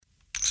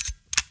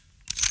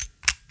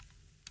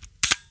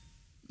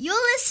You're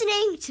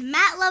listening to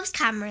Matt Loves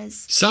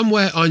Cameras.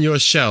 Somewhere on your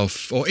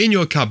shelf, or in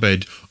your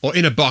cupboard, or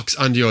in a box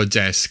under your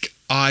desk,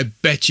 I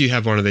bet you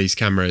have one of these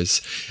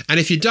cameras. And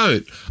if you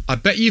don't, I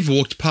bet you've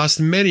walked past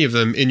many of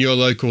them in your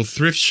local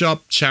thrift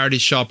shop, charity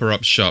shop, or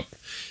op shop.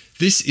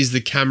 This is the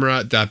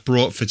camera that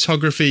brought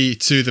photography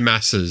to the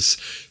masses.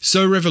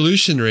 So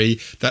revolutionary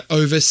that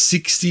over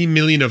 60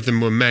 million of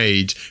them were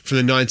made from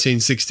the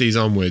 1960s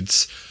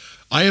onwards.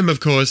 I am, of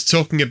course,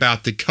 talking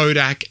about the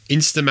Kodak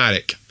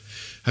Instamatic.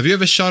 Have you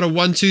ever shot a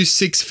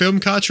 126 film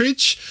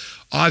cartridge?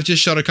 I've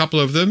just shot a couple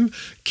of them.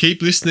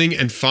 Keep listening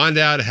and find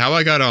out how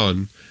I got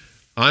on.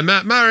 I'm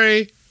Matt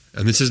Murray,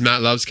 and this is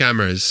Matt Loves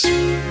Cameras.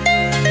 Film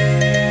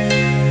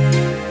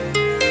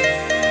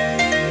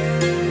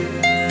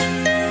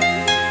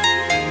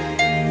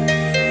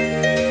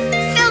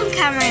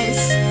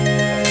cameras,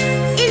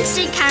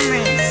 instant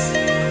cameras,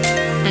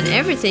 and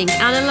everything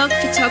analog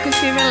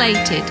photography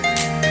related.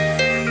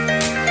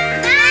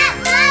 Matt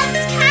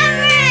Loves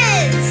Cameras!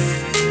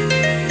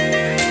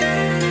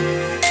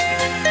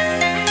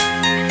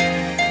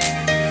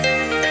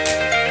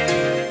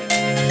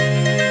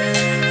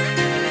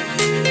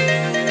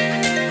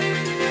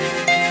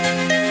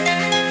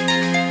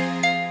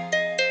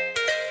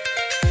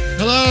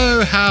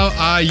 Hello, how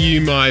are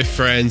you, my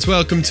friends?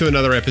 Welcome to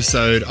another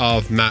episode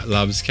of Matt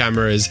Loves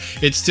Cameras.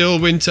 It's still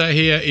winter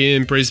here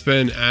in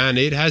Brisbane, and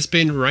it has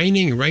been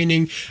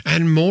raining,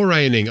 and more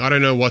raining. I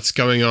don't know what's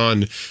going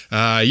on.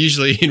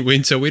 Usually in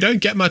winter, we don't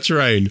get much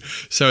rain,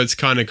 so it's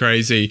kind of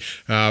crazy.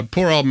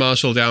 Poor old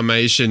Marshall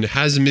Dalmatian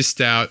has missed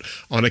out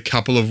on a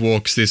couple of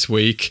walks this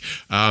week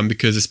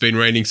because it's been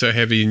raining so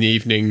heavy in the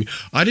evening.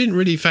 I didn't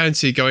really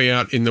fancy going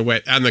out in the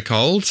wet and the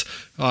cold.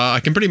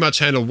 I can pretty much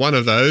handle one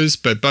of those,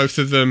 but both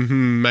of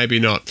them, maybe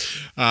not.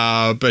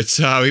 But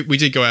we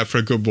did go out for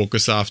a good walk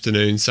this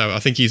afternoon, so I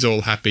think he's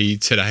all happy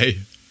today.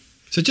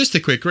 So just a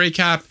quick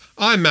recap.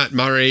 I'm Matt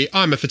Murray.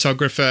 I'm a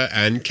photographer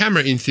and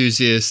camera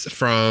enthusiast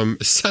from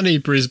sunny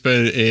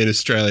Brisbane in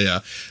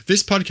Australia.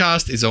 This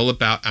podcast is all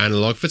about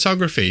analog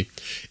photography.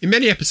 In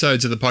many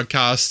episodes of the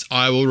podcast,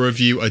 I will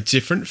review a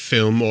different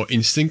film or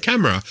instant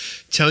camera,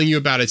 telling you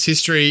about its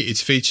history, its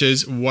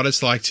features, what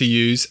it's like to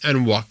use,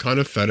 and what kind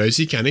of photos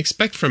you can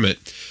expect from it.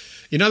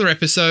 In other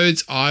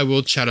episodes, I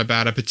will chat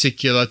about a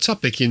particular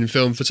topic in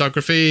film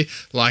photography,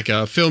 like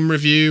a film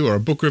review or a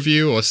book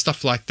review or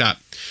stuff like that.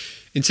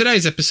 In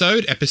today's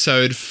episode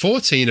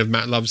 14 of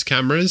Matt Loves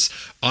Cameras,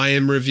 I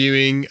am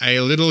reviewing a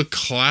little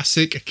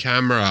classic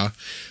camera,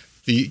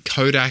 the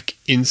Kodak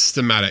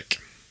Instamatic.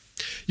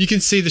 You can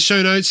see the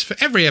show notes for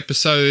every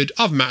episode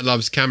of Matt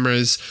Loves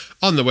Cameras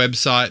on the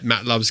website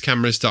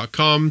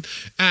mattlovescameras.com,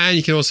 and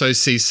you can also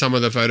see some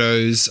of the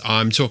photos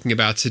I'm talking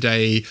about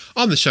today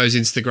on the show's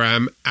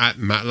Instagram at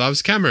Matt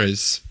Loves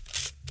Cameras.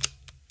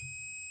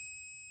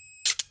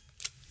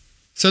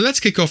 So let's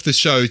kick off the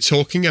show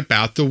talking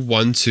about the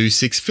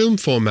 126 film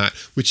format,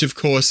 which of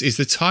course is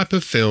the type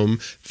of film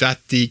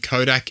that the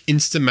Kodak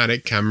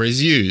Instamatic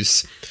cameras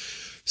use.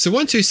 So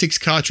 126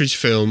 cartridge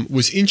film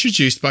was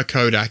introduced by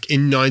Kodak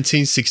in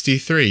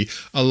 1963,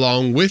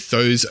 along with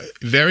those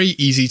very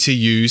easy to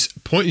use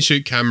point and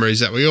shoot cameras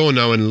that we all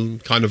know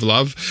and kind of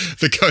love,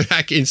 the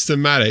Kodak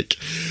Instamatic.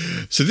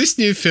 So this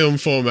new film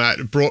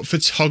format brought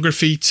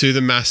photography to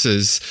the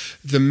masses.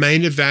 The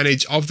main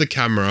advantage of the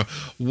camera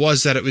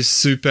was that it was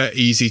super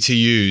easy to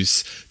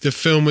use. The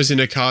film was in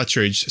a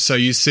cartridge, so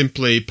you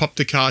simply popped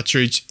the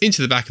cartridge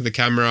into the back of the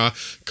camera,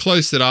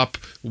 closed it up,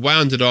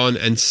 wound it on,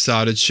 and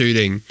started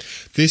shooting.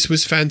 This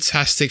was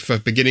fantastic for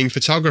beginning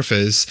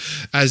photographers,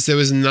 as there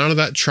was none of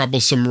that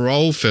troublesome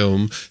roll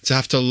film to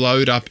have to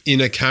load up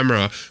in a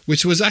camera,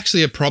 which was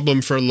actually a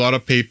problem for a lot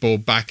of people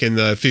back in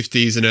the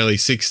 50s and early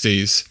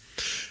 60s.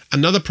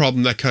 Another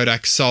problem that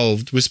Kodak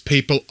solved was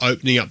people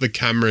opening up the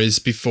cameras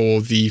before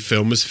the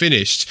film was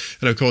finished.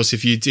 And of course,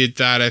 if you did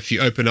that, if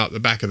you open up the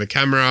back of the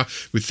camera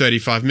with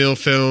 35mm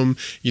film,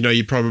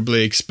 you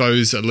probably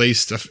expose at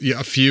least a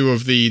few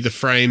of the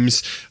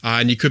frames,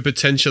 and you could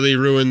potentially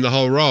ruin the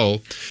whole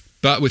roll.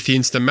 But with the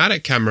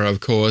Instamatic camera,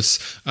 of course,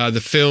 the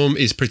film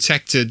is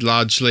protected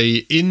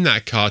largely in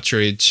that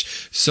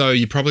cartridge, so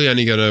you're probably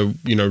only going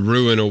to,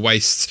 ruin or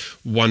waste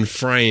one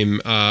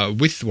frame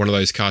with one of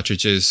those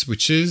cartridges,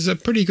 which is a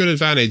pretty good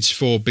advantage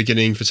for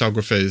beginning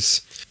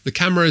photographers. The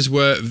cameras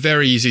were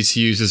very easy to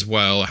use as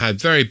well,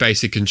 had very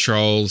basic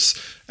controls,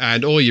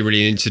 and all you really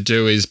need to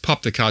do is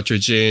pop the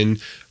cartridge in,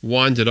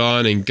 wind it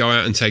on, and go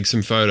out and take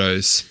some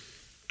photos.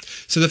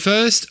 So the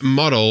first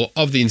model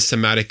of the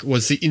Instamatic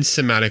was the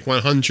Instamatic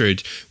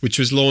 100, which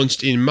was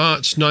launched in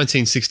March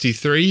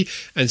 1963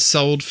 and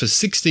sold for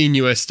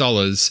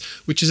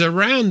 $16, which is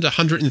around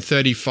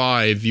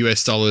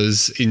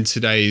 $135 in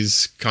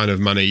today's kind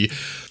of money.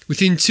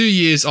 Within 2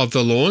 years of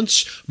the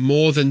launch,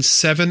 more than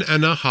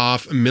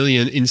 7.5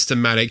 million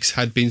Instamatics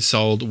had been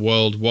sold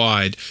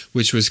worldwide,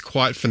 which was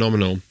quite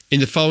phenomenal. In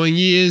the following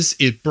years,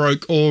 it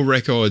broke all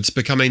records,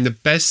 becoming the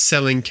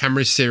best-selling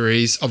camera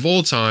series of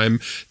all time,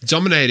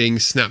 dominating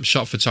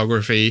snapshot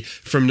photography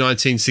from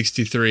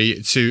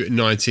 1963 to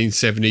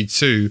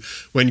 1972,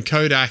 when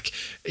Kodak,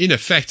 in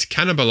effect,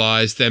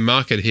 cannibalized their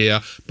market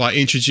here by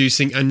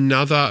introducing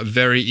another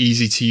very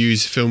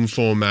easy-to-use film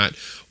format,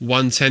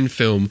 110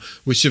 film,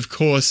 which of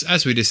course,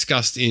 as we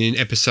discussed in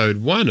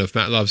episode 1 of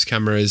Matt Loves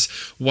Cameras,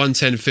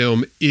 110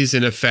 film is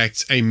in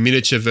effect a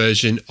miniature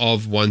version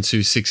of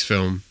 126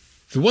 film.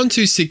 The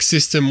 126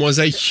 system was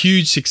a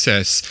huge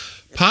success,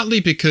 partly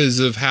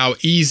because of how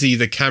easy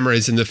the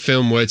cameras in the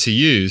film were to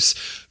use,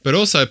 but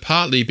also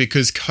partly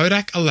because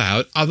Kodak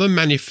allowed other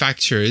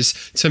manufacturers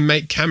to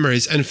make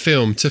cameras and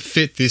film to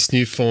fit this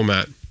new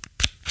format.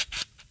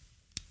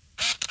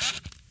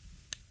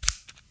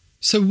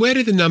 So where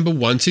did the number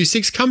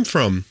 126 come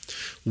from?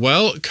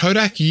 Well,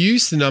 Kodak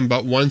used the number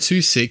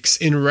 126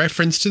 in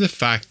reference to the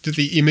fact that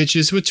the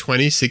images were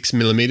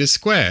 26mm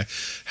square.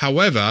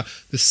 However,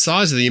 the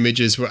size of the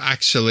images were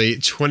actually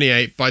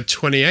 28 by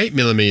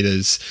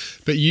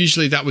 28mm, but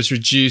usually that was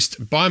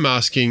reduced by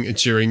masking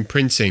during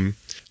printing.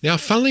 Now,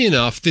 funnily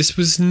enough, this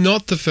was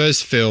not the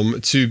first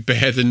film to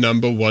bear the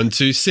number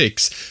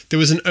 126. There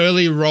was an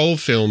early roll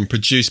film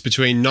produced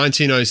between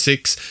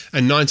 1906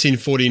 and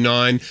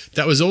 1949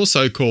 that was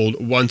also called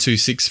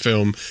 126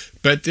 film.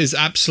 But there's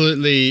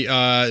absolutely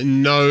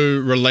no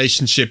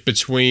relationship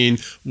between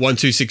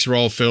 126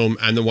 roll film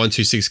and the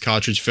 126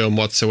 cartridge film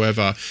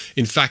whatsoever.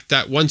 In fact,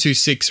 that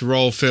 126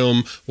 roll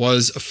film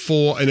was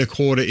 4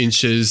 1/4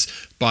 inches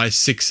by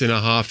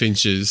 6.5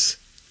 inches.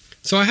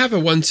 So I have a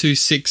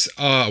 126,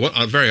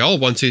 a very old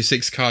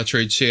 126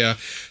 cartridge here.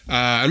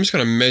 I'm just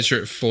going to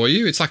measure it for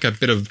you. It's like a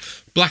bit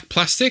of black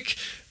plastic.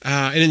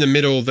 And in the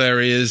middle there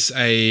is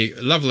a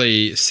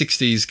lovely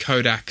 60s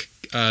Kodak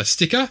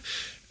sticker.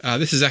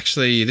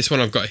 This one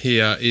I've got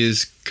here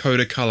is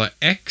Kodacolor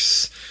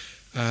X,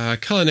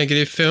 color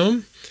negative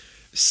film,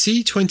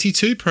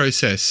 C22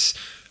 process,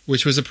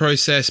 which was a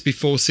process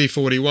before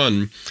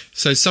C41.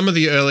 So some of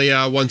the earlier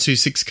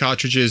 126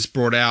 cartridges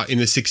brought out in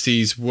the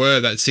 60s were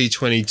that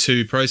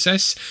C22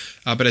 process,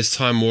 but as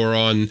time wore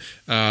on,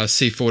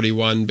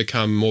 C41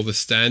 become more the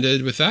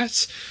standard with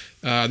that.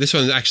 This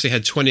one actually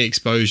had 20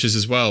 exposures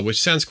as well,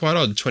 which sounds quite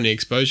odd, 20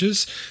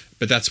 exposures,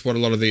 but that's what a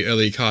lot of the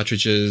early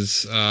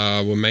cartridges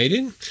were made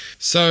in.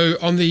 So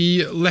on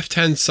the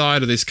left-hand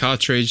side of this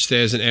cartridge,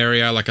 there's an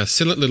area like a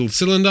little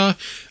cylinder,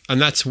 and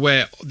that's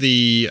where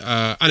the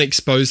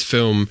unexposed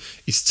film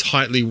is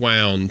tightly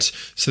wound.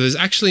 So there's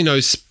actually no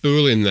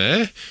spool in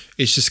there.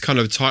 It's just kind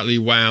of tightly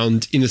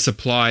wound in the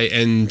supply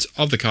end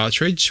of the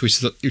cartridge,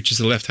 which is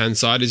the left-hand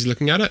side as you're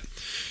looking at it.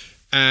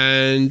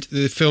 And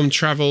the film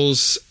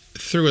travels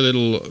through a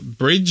little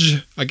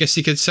bridge, I guess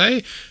you could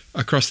say,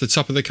 across the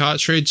top of the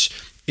cartridge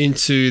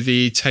into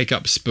the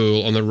take-up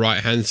spool on the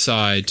right-hand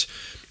side.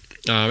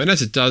 And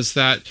as it does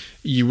that,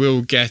 you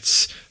will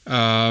get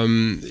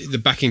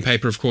the backing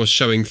paper, of course,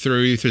 showing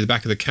through the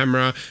back of the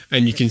camera,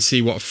 and you can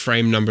see what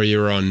frame number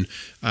you're on.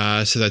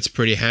 So that's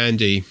pretty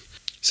handy.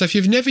 So if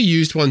you've never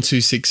used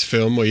 126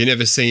 film or you've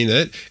never seen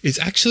it, it's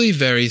actually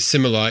very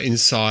similar in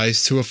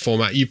size to a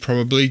format you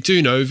probably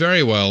do know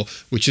very well,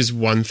 which is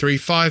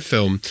 135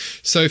 film.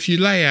 So if you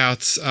lay out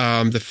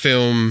the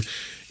film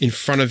in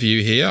front of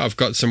you here, I've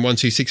got some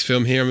 126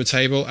 film here on the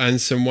table and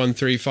some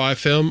 135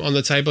 film on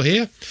the table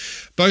here.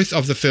 Both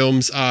of the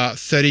films are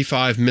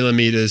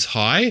 35mm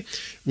high,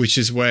 which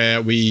is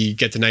where we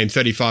get the name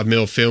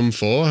 35mm film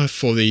for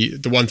the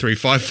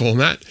 135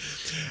 format.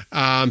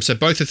 So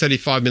both are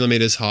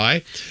 35mm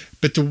high,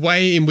 but the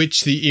way in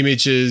which the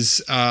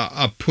images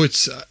are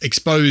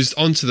exposed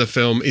onto the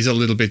film is a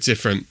little bit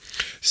different.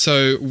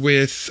 So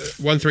with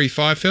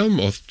 135 film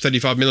or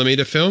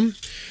 35mm film,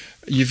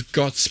 you've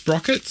got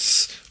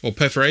sprockets or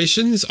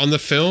perforations on the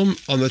film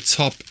on the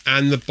top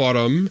and the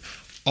bottom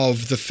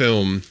of the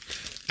film.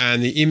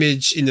 And the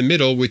image in the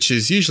middle, which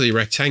is usually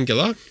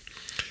rectangular,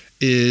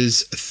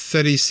 is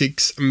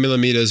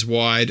 36mm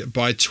wide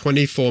by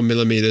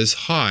 24mm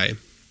high.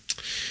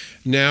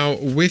 Now,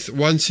 with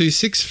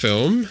 126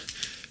 film,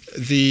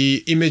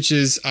 the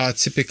images are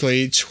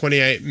typically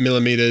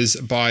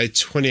 28mm by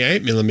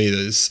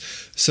 28mm,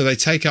 so they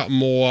take up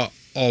more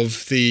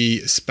of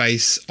the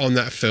space on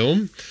that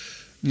film.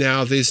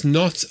 Now, there's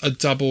not a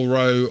double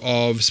row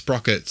of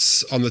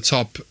sprockets on the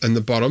top and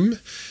the bottom.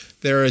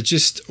 There are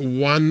just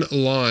one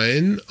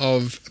line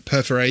of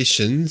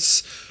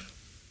perforations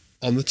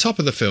on the top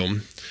of the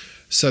film.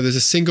 So there's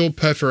a single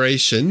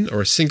perforation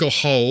or a single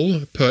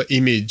hole per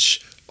image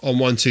on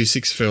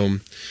 126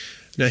 film.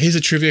 Now, here's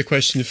a trivia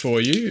question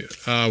for you.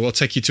 We'll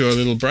take you to a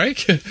little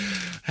break.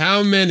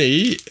 How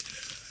many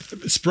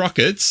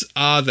sprockets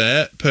are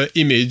there per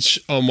image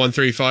on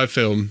 135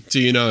 film? Do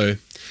you know?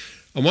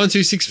 On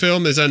 126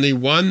 film, there's only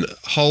one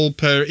hole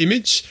per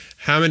image.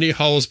 How many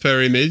holes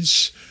per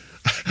image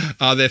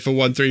are there for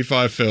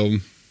 135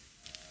 film?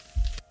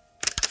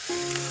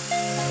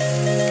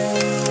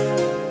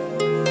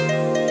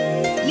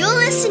 You're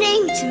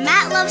listening to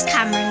Matt Loves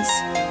Cameras.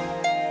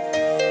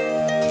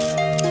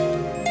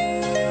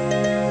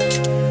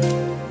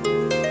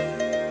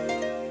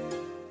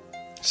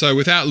 So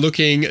without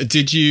looking,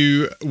 did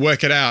you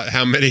work it out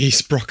how many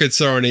sprockets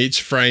are on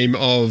each frame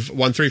of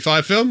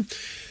 135 film?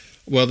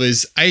 Well,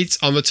 there's 8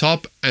 on the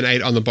top and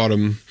 8 on the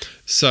bottom.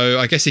 So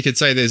I guess you could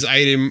say there's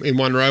 8 in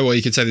one row, or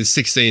you could say there's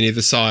 16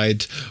 either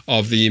side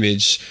of the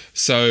image.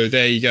 So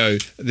there you go.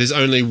 There's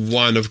only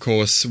one, of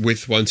course,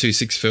 with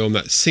 126 film,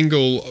 that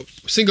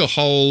single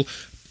hole,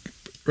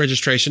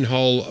 registration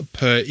hole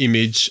per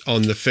image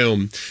on the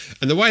film.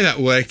 And the way that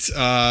worked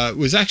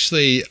was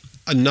actually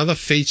another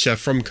feature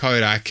from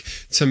Kodak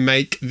to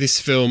make this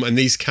film and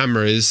these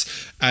cameras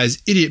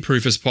as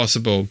idiot-proof as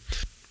possible.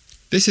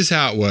 This is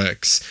how it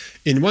works.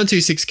 In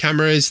 126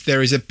 cameras,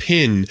 there is a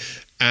pin,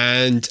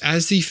 and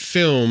as the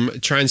film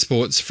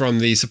transports from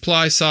the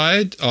supply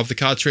side of the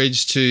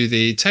cartridge to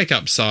the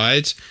take-up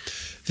side,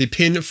 the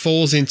pin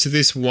falls into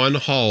this one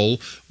hole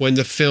when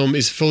the film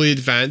is fully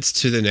advanced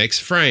to the next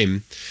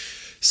frame.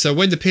 So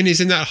when the pin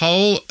is in that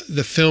hole,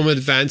 the film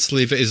advance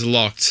lever is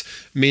locked,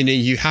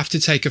 meaning you have to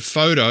take a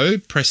photo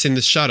pressing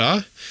the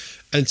shutter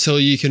until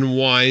you can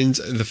wind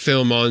the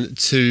film on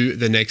to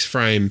the next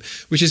frame,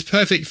 which is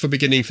perfect for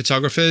beginning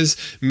photographers,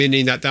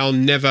 meaning that they'll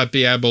never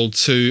be able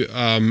to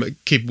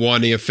keep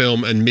winding a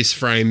film and miss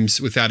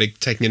frames without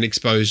taking an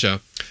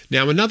exposure.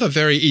 Now, another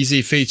very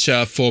easy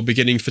feature for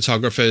beginning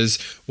photographers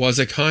was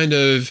a kind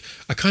of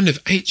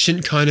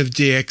ancient kind of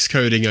DX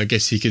coding, I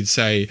guess you could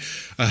say.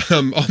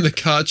 On the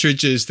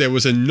cartridges, there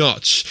was a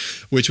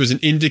notch, which was an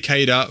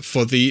indicator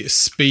for the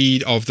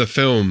speed of the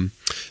film.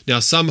 Now,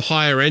 some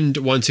higher-end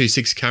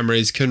 126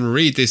 cameras can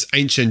read this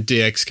ancient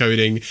DX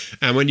coding,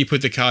 and when you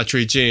put the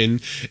cartridge in,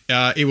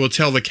 it will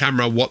tell the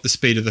camera what the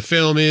speed of the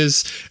film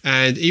is,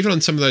 and even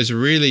on some of those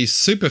really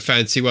super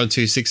fancy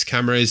 126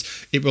 cameras,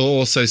 it will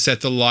also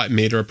set the light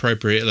meter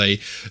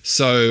appropriately.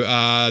 So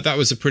that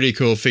was a pretty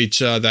cool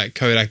feature that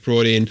Kodak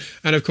brought in,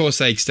 and of course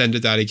they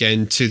extended that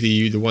again to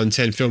the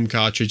 110 film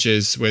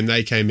cartridges when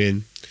they came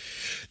in.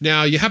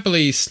 Now, you're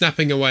happily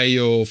snapping away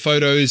your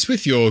photos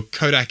with your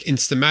Kodak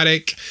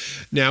Instamatic.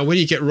 Now, when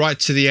you get right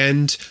to the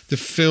end, the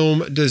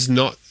film does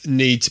not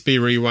need to be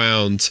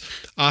rewound.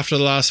 After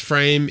the last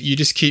frame, you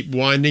just keep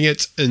winding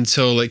it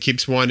until it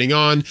keeps winding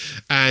on,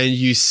 and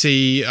you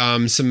see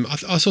I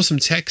saw some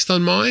text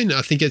on mine.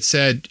 I think it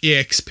said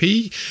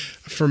EXP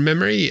from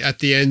memory at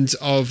the end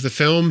of the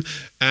film,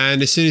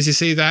 and as soon as you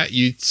see that,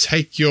 you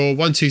take your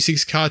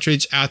 126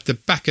 cartridge out the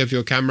back of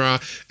your camera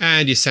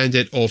and you send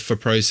it off for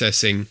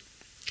processing.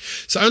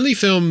 So only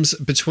films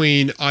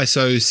between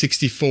ISO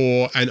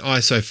 64 and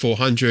ISO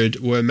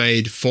 400 were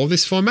made for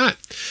this format.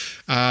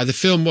 The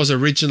film was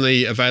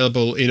originally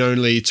available in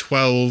only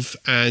 12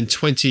 and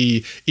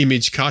 20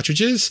 image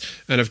cartridges,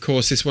 and of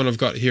course this one I've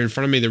got here in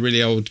front of me, the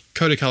really old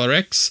Kodacolor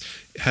X,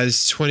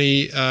 has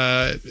 20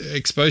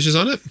 exposures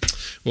on it.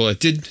 Well, it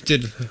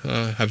did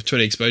have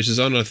 20 exposures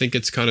on. I think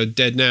it's kind of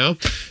dead now.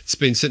 It's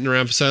been sitting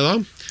around for so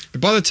long. But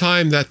by the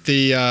time that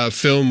the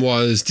film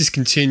was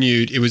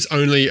discontinued, it was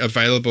only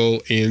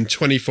available in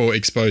 24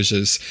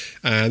 exposures.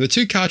 The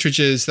 2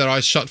 cartridges that I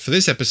shot for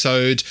this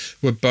episode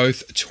were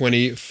both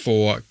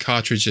 24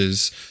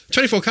 cartridges.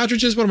 24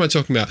 cartridges? What am I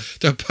talking about?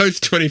 They're both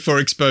 24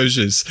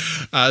 exposures.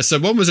 So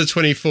one was a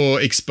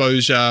 24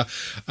 exposure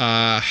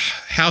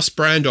house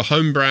brand or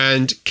home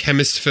brand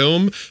chemist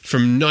film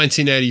from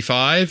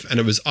 1985, and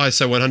it was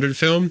ISO 100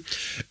 film.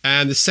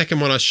 And the second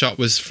one I shot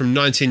was from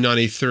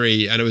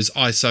 1993, and it was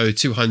ISO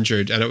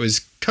 200, and it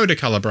was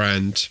Kodacolor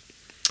brand.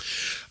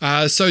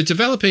 So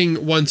developing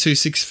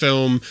 126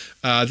 film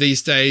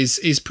these days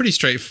is pretty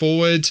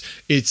straightforward.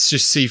 It's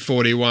just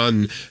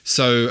C41.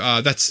 So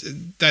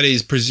that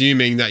is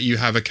presuming that you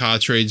have a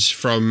cartridge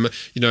from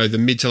the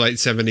mid to late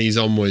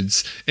 70s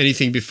onwards.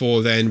 Anything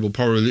before then will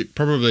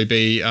probably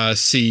be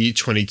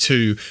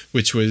C22,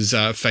 which was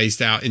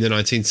phased out in the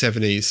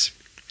 1970s.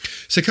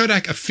 So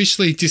Kodak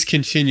officially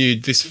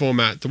discontinued this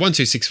format, the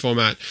 126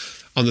 format,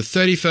 on the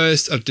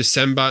 31st of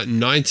December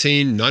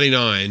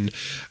 1999.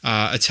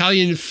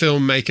 Italian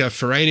filmmaker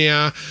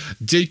Farina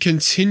did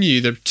continue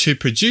to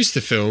produce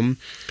the film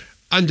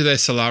under their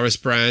Solaris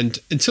brand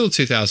until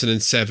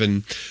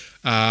 2007.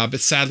 But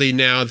sadly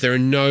now there are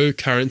no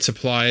current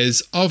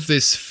suppliers of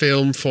this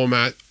film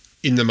format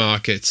in the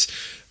market.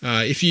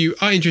 If you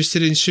are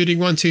interested in shooting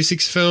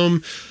 126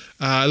 film,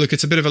 look,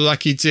 it's a bit of a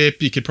lucky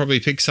dip. You could probably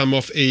pick some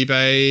off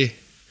eBay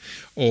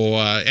or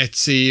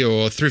Etsy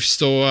or thrift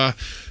store.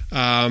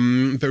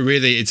 But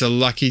really it's a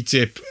lucky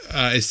dip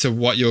as to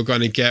what you're going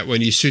to get when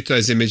you shoot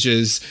those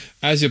images,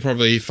 as you'll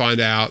probably find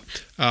out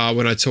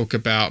when I talk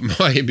about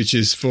my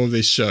images for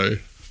this show.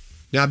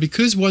 Now,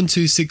 because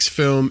 126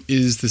 film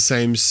is the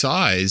same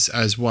size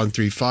as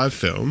 135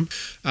 film,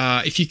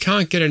 if you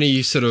can't get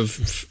any sort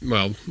of,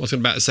 well, I was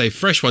about to say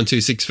fresh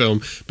 126 film,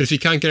 but if you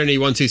can't get any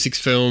 126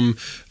 film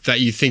that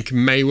you think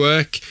may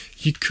work,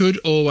 you could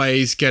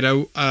always get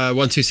a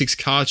 126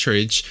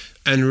 cartridge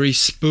and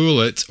re-spool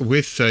it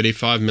with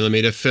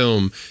 35mm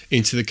film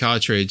into the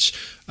cartridge.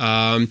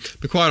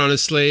 But quite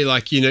honestly,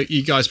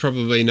 you guys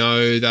probably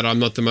know that I'm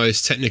not the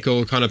most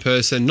technical kind of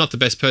person, not the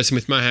best person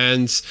with my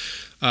hands.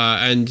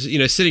 and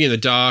sitting in the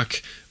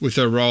dark with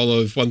a roll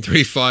of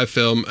 135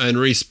 film and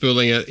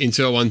respooling it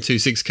into a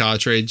 126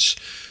 cartridge.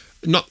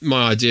 Not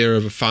my idea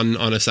of fun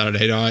on a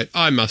Saturday night,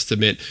 I must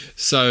admit.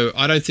 So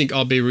I don't think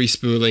I'll be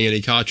respooling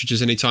any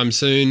cartridges anytime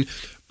soon.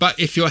 But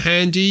if you're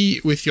handy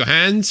with your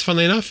hands,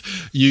 funnily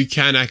enough, you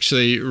can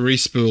actually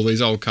respool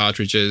these old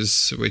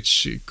cartridges,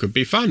 which could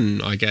be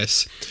fun, I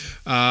guess.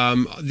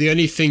 The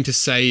only thing to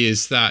say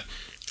is that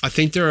I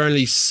think there are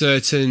only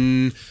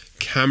certain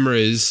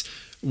cameras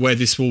where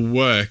this will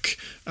work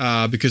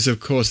because, of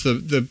course,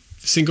 the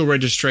single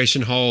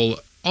registration hole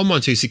on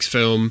 126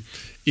 film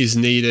is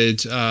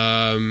needed,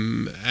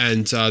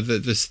 and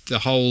the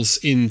holes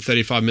in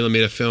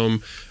 35mm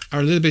film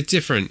are a little bit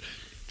different,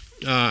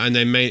 and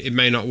it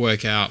may not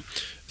work out.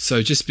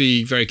 So just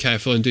be very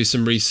careful and do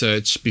some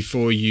research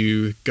before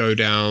you go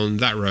down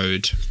that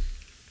road.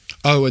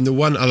 Oh, and the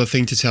one other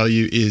thing to tell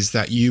you is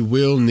that you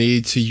will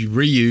need to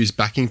reuse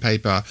backing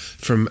paper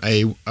from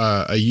a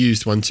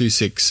used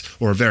 126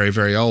 or a very,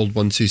 very old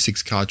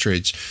 126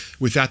 cartridge.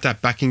 Without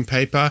that backing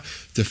paper,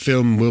 the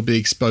film will be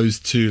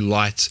exposed to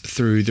light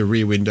through the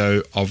rear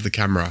window of the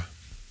camera.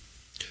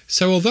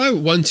 So although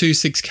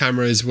 126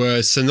 cameras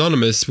were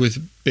synonymous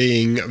with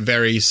being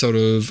very sort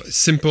of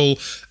simple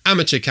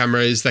amateur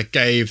cameras that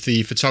gave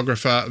the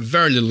photographer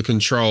very little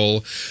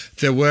control,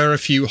 there were a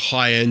few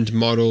high-end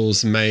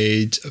models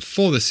made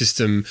for the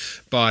system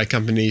by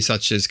companies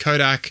such as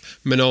Kodak,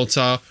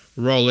 Minolta,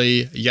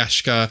 Rolly,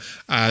 Yashica,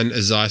 and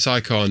Zeiss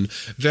Icon.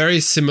 Very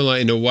similar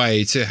in a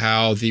way to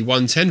how the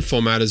 110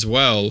 format as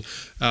well,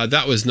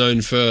 that was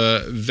known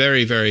for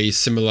very, very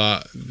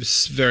similar,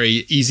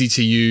 very easy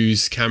to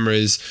use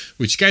cameras,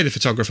 which gave the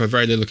photographer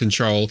very little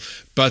control.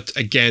 But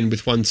again,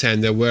 with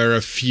 110, there were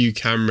a few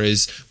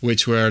cameras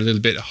which were a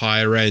little bit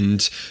higher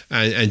end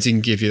and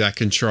didn't give you that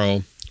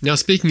control. Now,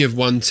 speaking of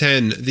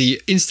 110,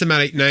 the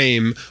Instamatic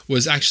name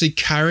was actually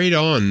carried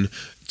on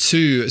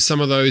to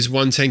some of those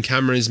 110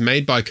 cameras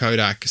made by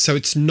Kodak. So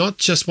it's not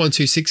just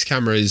 126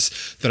 cameras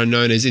that are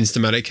known as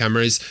Instamatic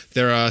cameras.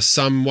 There are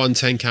some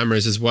 110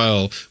 cameras as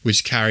well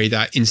which carry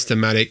that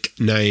Instamatic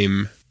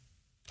name.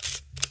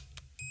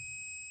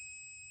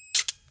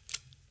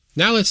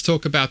 Now let's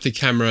talk about the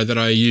camera that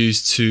I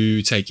used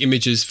to take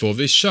images for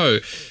this show.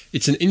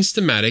 It's an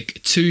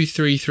Instamatic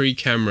 233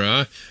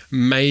 camera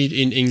made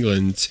in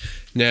England.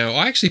 Now,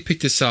 I actually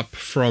picked this up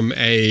from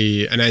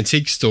an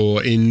antique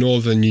store in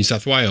northern New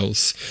South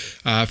Wales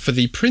for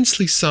the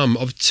princely sum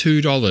of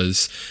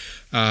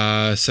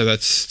 $2. So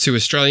that's $2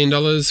 Australian,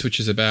 which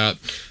is about,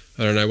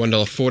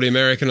 $1.40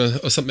 American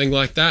or something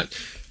like that.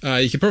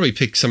 You could probably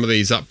pick some of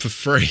these up for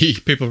free.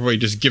 People probably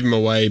just give them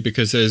away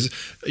because there's,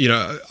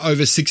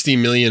 over 60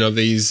 million of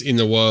these in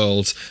the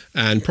world,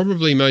 and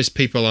probably most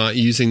people aren't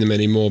using them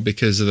anymore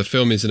because the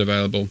film isn't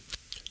available.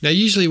 Now,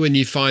 usually when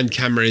you find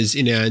cameras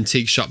in our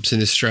antique shops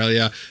in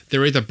Australia,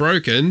 they're either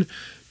broken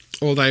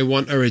or they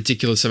want a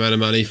ridiculous amount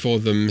of money for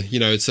them.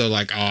 It's sort of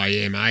like, oh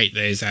yeah, mate,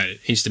 there's that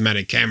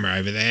Instamatic camera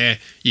over there.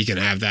 You can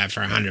have that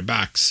for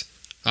 $100.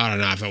 I don't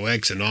know if it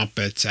works or not,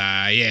 but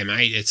yeah,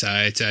 mate, it's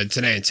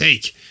an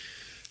antique.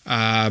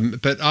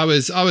 But I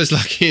was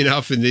lucky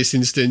enough in this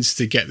instance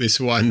to get this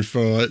one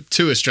for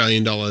 $2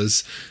 Australian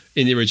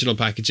in the original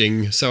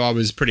packaging, so I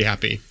was pretty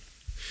happy.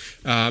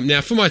 Now,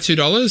 for my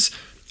 $2,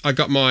 I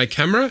got my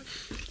camera,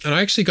 and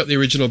I actually got the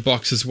original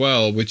box as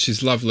well, which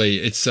is lovely.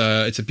 It's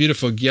a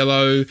beautiful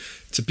yellow.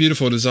 It's a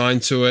beautiful design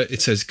to it.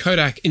 It says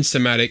Kodak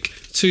Instamatic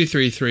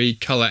 233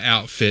 color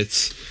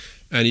outfits,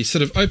 and you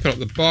sort of open up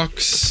the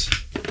box,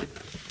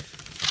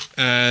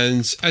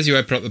 and as you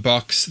open up the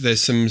box,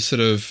 there's some sort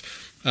of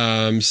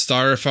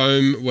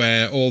styrofoam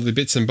where all the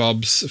bits and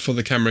bobs for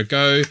the camera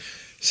go.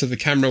 So the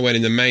camera went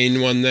in the main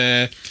one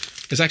there.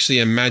 There's actually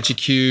a Magic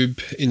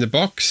Cube in the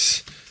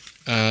box.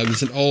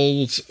 There's an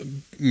old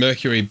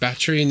mercury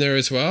battery in there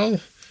as well.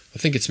 I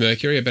think it's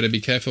mercury. I better be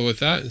careful with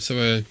that.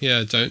 So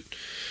don't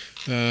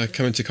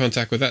come into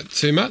contact with that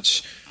too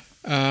much.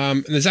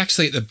 And there's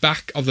actually at the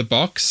back of the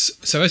box.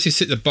 So as you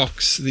sit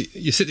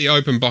you sit the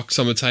open box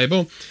on the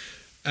table.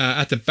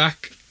 At the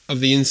back of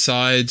the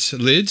inside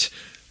lid,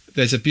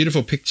 there's a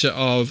beautiful picture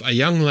of a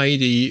young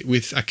lady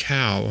with a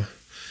cow,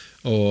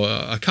 or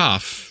a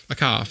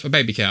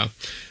baby cow.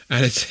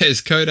 And it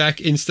says Kodak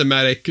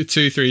Instamatic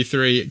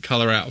 233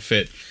 color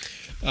outfit.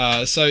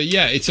 So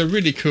yeah, it's a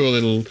really cool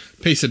little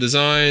piece of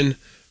design.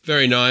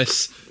 Very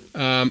nice.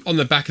 On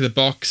the back of the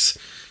box,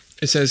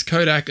 it says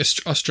Kodak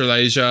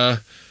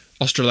Australasia.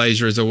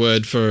 Australasia is a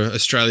word for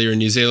Australia and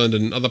New Zealand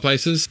and other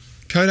places.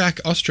 Kodak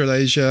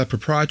Australasia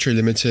Proprietary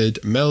Limited,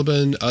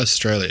 Melbourne,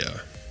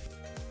 Australia.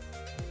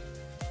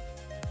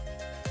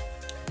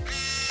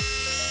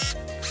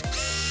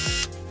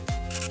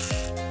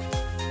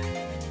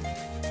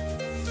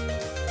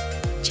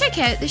 Check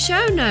out the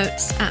show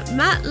notes at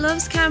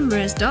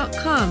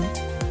mattlovescameras.com.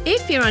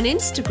 If you're on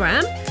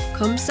Instagram,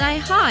 come say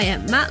hi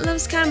at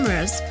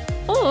mattlovescameras.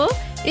 Or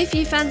if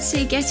you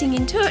fancy getting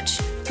in touch,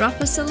 drop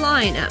us a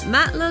line at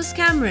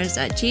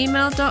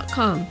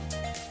mattlovescameras@gmail.com.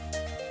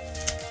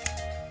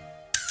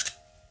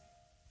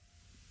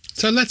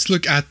 So let's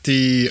look at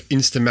the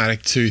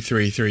Instamatic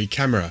 233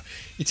 camera.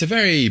 It's a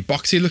very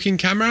boxy looking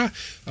camera.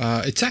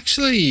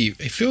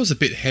 It feels a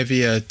bit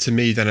heavier to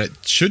me than it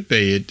should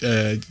be.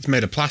 It's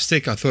made of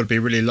plastic. I thought it'd be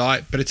really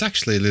light, but it's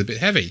actually a little bit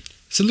heavy.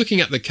 So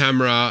looking at the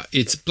camera,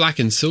 it's black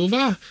and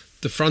silver,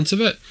 the front of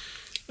it.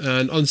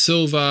 And on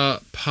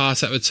silver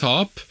part at the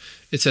top,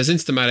 it says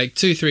Instamatic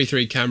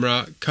 233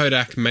 camera,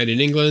 Kodak made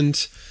in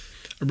England.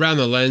 Around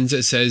the lens,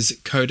 it says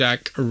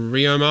Kodak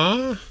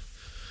Ryomar.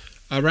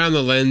 Around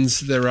the lens,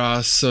 there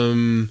are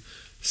some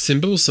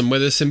symbols, some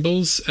weather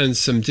symbols, and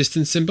some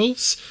distance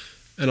symbols,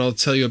 and I'll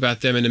tell you about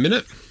them in a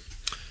minute.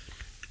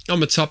 On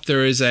the top,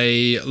 there is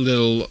a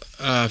little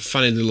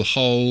funny little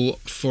hole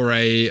for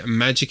a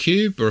magic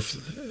cube,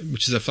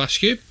 which is a flash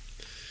cube.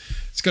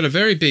 It's got a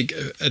very big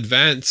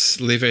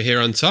advance lever here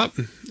on top,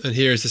 and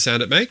here is the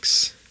sound it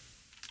makes.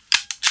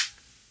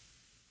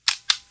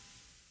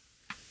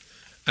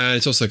 And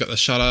it's also got the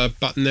shutter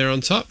button there on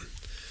top.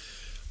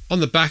 On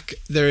the back,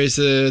 there is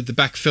the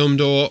back film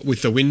door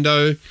with the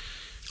window.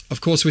 Of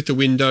course, with the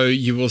window,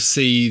 you will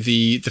see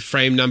the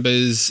frame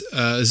numbers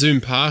zoom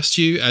past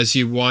you as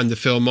you wind the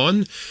film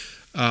on.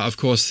 Of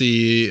course,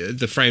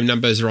 the frame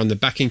numbers are on the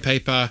backing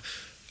paper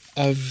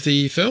of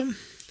the film.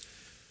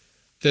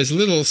 There's a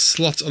little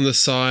slot on the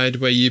side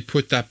where you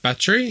put that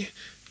battery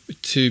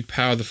to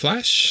power the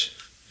flash.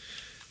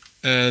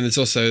 And there's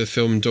also the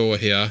film door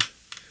here,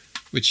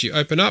 which you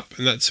open up,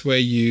 and that's where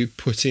you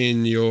put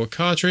in your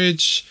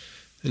cartridge.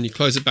 And you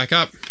close it back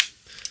up,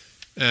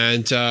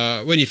 and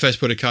when you first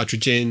put a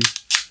cartridge in,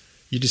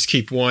 you just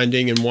keep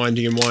winding and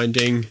winding and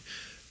winding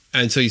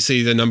until you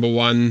see the number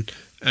 1,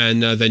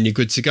 and then you're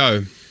good to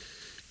go.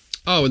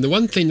 Oh, and the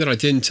one thing that I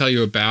didn't tell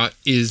you about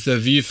is the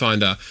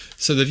viewfinder.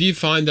 So the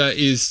viewfinder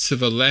is to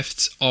the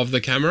left of the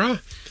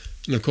camera,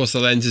 and of course the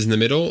lens is in the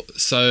middle.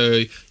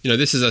 So,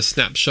 this is a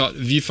snapshot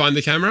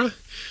viewfinder camera,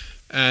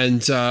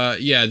 and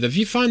the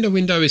viewfinder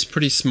window is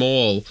pretty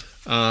small.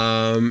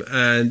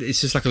 And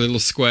it's just like a little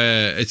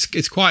square.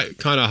 It's quite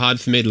kind of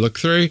hard for me to look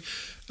through.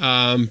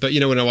 But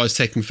when I was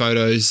taking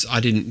photos,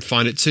 I didn't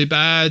find it too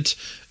bad,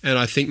 and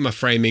I think my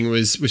framing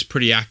was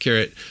pretty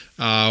accurate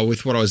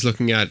with what I was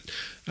looking at.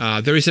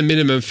 There is a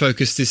minimum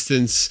focus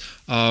distance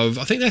of,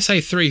 I think they say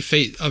 3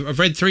 feet. I've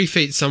read 3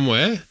 feet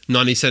somewhere,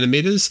 90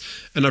 centimeters,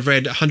 and I've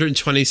read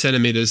 120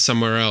 centimeters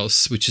somewhere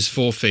else, which is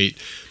 4 feet.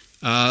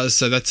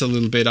 So that's a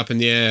little bit up in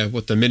the air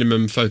what the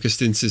minimum focus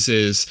distance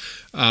is,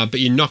 but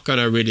you're not going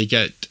to really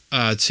get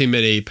too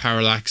many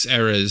parallax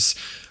errors.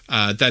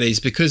 That is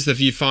because the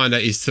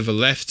viewfinder is to the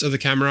left of the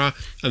camera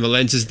and the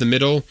lens is in the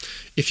middle.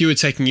 If you were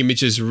taking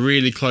images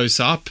really close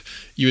up,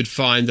 you would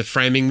find the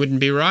framing wouldn't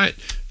be right.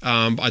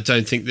 I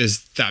don't think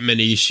there's that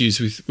many issues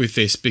with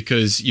this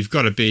because you've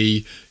got to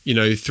be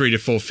 3 to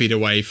 4 feet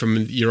away from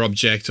your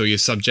object or your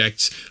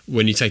subject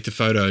when you take the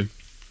photo.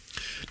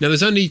 Now,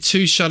 there's only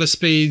 2 shutter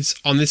speeds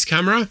on this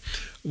camera,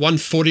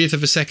 1/40th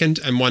of a second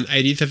and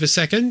 1/80th of a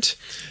second.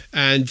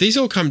 And these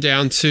all come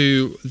down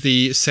to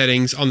the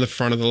settings on the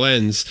front of the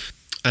lens.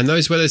 And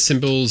those weather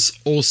symbols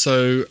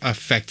also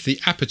affect the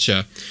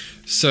aperture.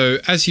 So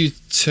as you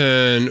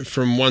turn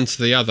from one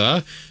to the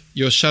other,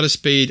 your shutter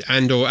speed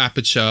and or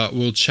aperture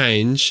will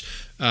change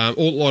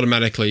all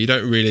automatically. You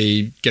don't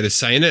really get a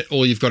say in it.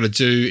 All you've got to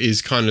do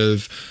is kind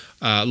of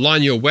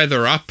line your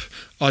weather up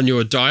on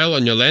your dial,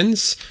 on your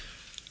lens,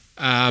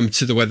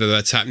 to the weather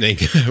that's happening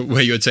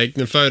where you're taking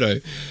the photo.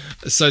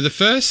 So the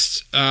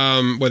first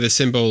weather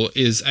symbol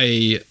is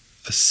a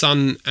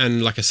sun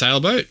and like a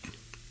sailboat.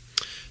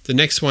 The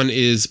next one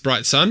is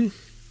bright sun.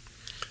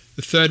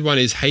 The third one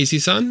is hazy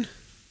sun.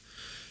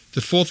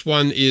 The fourth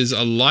one is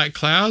a light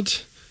cloud.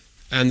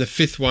 And the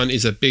fifth one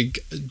is a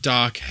big,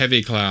 dark,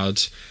 heavy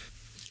cloud.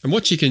 And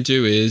what you can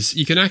do is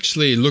you can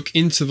actually look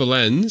into the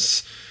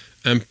lens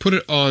and put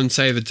it on,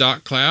 say, the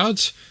dark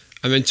cloud,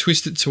 and then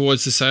twist it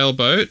towards the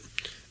sailboat,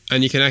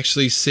 and you can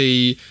actually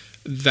see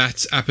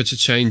that aperture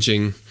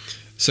changing.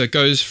 So it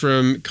goes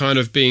from kind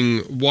of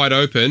being wide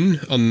open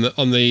on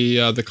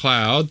the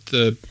cloud,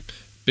 the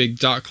big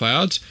dark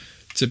cloud,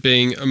 to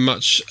being a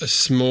much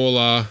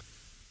smaller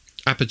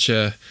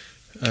aperture.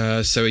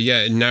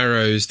 It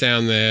narrows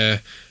down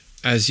there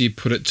as you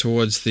put it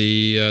towards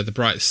the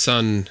bright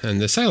sun and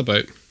the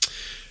sailboat.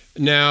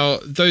 Now,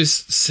 those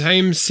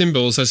same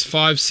symbols, those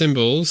 5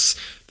 symbols,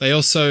 they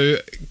also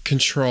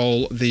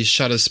control the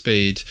shutter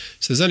speed.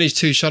 So there's only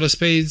 2 shutter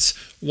speeds,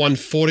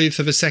 1/40th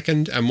of a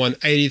second and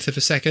 1/80th of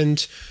a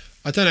second.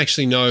 I don't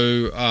actually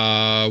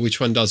know which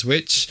one does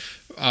which.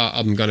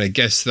 I'm going to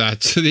guess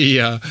that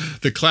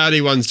the cloudy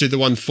ones do the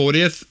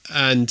 1/40th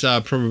and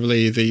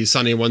probably the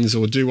sunny ones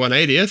will do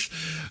 1/80th.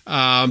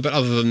 But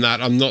other than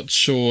that, I'm not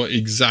sure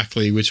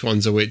exactly which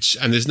ones are which,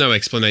 and there's no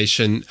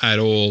explanation at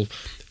all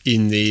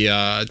in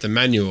the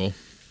manual.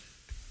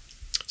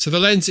 So the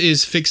lens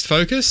is fixed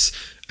focus,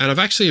 and I've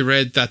actually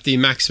read that the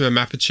maximum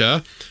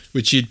aperture,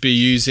 which you'd be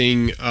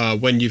using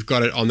when you've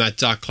got it on that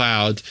dark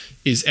cloud,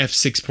 is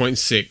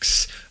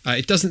f6.6.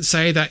 It doesn't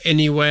say that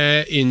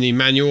anywhere in the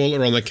manual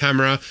or on the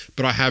camera,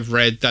 but I have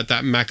read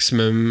that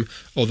maximum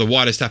or the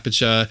widest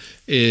aperture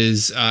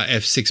is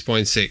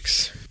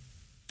f6.6.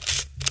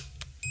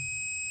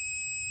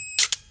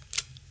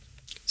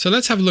 So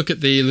let's have a look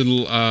at the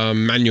little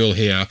manual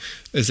here.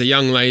 There's a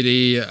young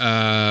lady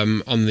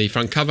on the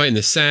front cover in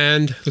the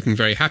sand, looking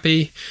very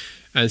happy,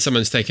 and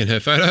someone's taken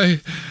her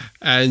photo.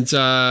 And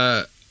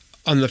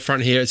on the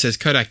front here, it says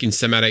Kodak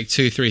Instamatic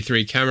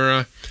 233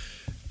 camera.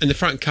 In the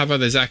front cover,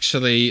 there's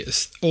actually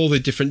all the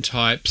different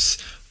types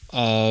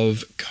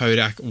of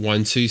Kodak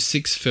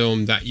 126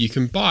 film that you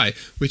can buy,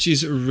 which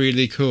is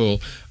really cool.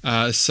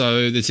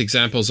 So there's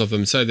examples of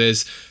them. So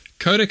there's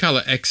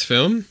Kodacolor X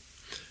film,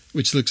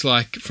 which looks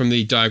like from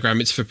the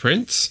diagram it's for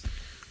prints.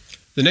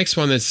 The next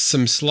one, there's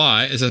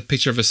there's a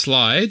picture of a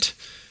slide.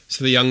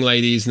 So the young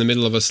lady is in the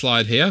middle of a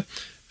slide here.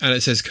 And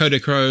it says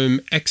Kodachrome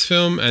X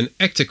film and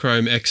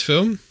Ektachrome X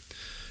film.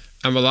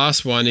 And the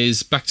last one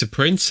is back to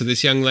print. So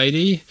this young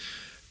lady,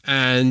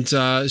 and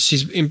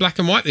she's in black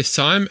and white this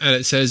time, and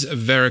it says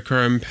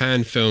Verichrome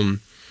pan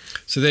film.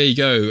 So there you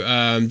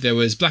go. There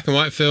was black and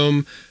white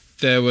film,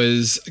 there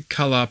was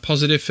color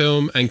positive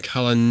film, and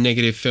color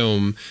negative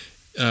film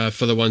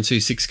for the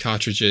 126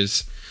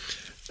 cartridges.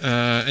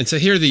 And so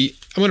here are I'm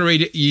going to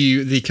read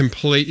you the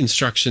complete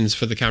instructions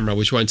for the camera,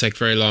 which won't take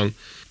very long.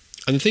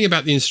 And the thing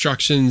about the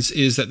instructions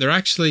is that they're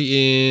actually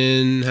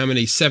in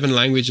 7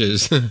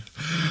 languages,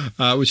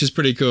 which is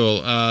pretty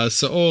cool.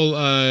 So all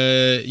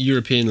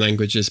European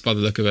languages by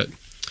the look of it.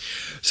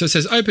 So it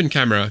says open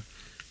camera,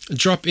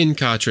 drop in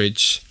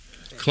cartridge,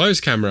 close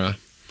camera,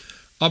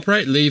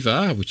 operate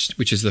lever,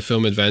 which is the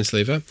film advance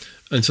lever,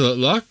 until it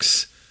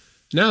locks.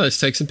 Now let's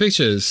take some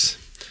pictures.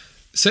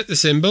 Set the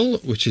symbol,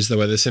 which is the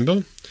weather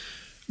symbol.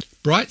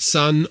 Bright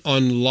sun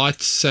on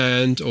light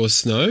sand or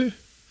snow,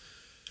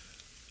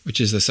 which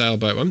is the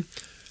sailboat one.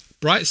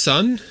 Bright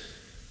sun,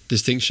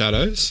 distinct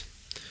shadows.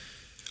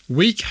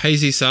 Weak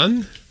hazy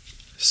sun,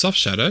 soft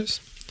shadows.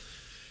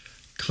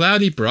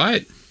 Cloudy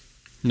bright,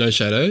 no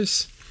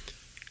shadows.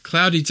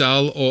 Cloudy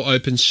dull or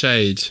open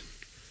shade.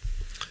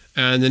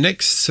 And the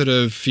next sort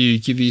of few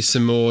give you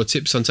some more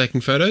tips on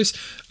taking photos.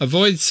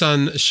 Avoid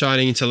sun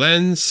shining into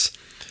lens.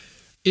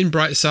 In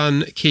bright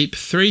sun, keep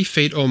 3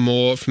 feet or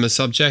more from the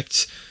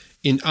subject.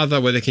 In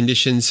other weather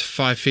conditions,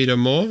 5 feet or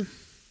more.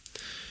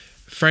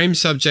 Frame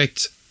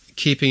subject,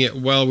 keeping it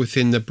well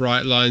within the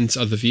bright lines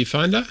of the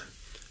viewfinder,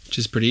 which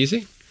is pretty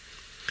easy.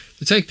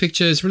 To take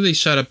pictures, release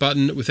shutter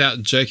button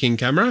without jerking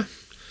camera.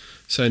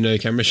 So no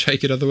camera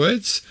shake, in other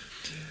words.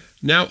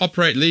 Now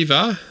operate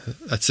lever,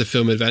 that's the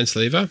film advance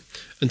lever,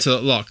 until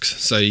it locks.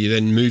 So you're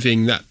then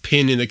moving that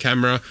pin in the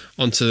camera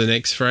onto the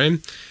next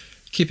frame.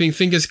 Keeping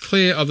fingers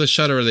clear of the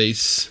shutter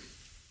release.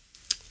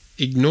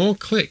 Ignore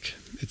click,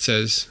 it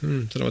says.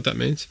 Don't know what that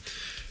means.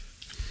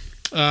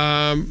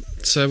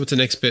 So what's the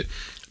next bit?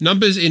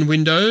 Numbers in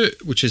window,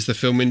 which is the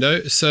film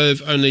window,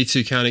 serve only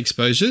to count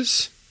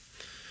exposures.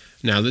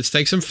 Now let's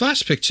take some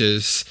flash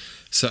pictures.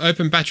 So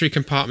open battery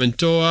compartment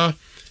door,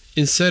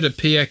 insert a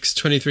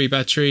PX23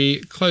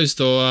 battery, close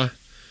door,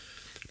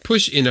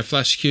 push in a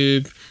flash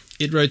cube.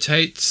 It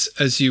rotates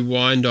as you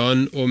wind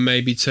on or may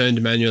be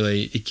turned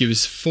manually. It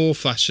gives 4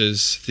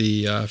 flashes,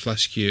 the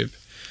flash cube.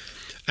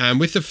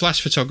 And with the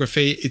flash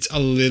photography, it's a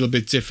little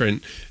bit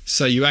different.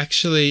 So you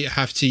actually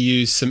have to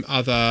use some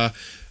other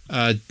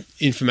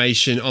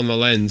information on the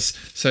lens.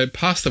 So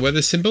past the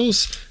weather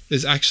symbols,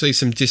 there's actually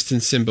some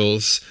distance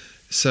symbols.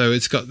 So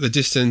it's got the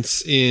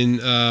distance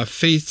in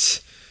feet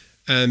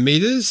and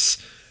meters,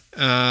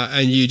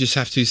 and you just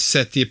have to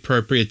set the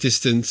appropriate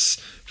distance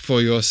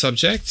for your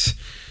subject.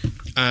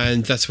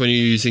 And that's when you're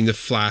using the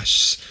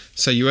flash.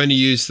 So you only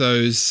use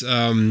those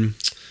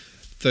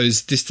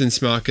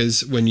distance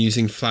markers when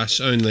using flash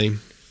only.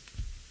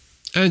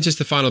 And just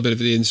the final bit of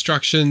the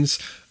instructions.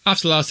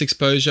 After last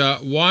exposure,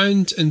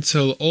 wind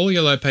until all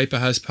yellow paper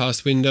has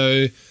passed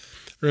window.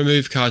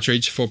 Remove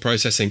cartridge for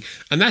processing.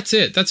 And that's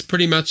it. That's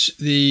pretty much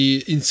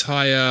the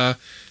entire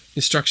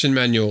instruction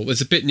manual.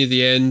 There's a bit near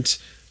the end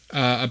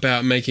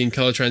about making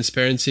color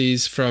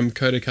transparencies from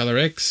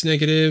Kodacolor X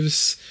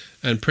negatives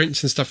and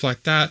prints and stuff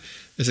like that.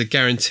 There's a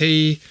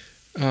guarantee,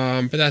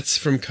 but that's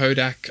from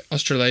Kodak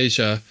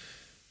Australasia,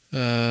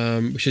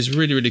 which is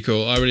really, really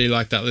cool. I really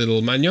like that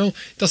little manual.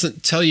 It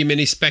doesn't tell you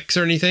many specs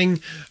or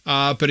anything,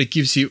 but it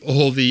gives you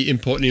all the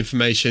important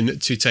information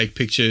to take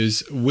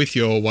pictures with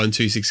your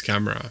 126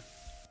 camera.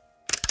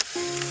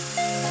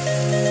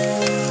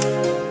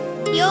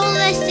 You're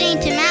listening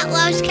to Matt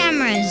Loves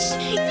Cameras.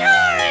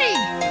 Yay!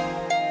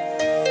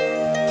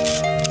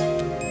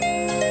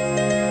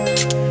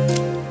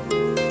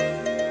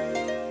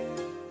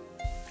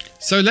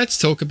 So let's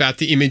talk about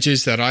the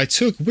images that I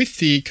took with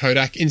the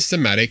Kodak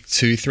Instamatic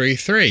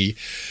 233.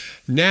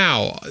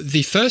 Now,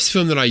 the first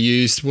film that I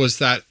used was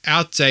that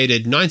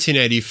outdated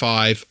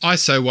 1985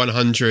 ISO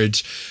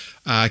 100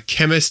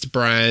 Chemist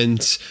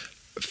brand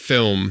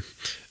film.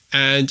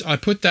 And I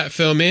put that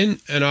film in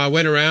and I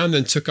went around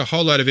and took a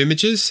whole load of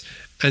images,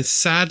 and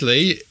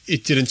sadly,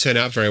 it didn't turn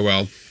out very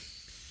well.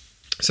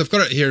 So I've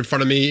got it here in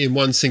front of me in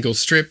one single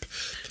strip.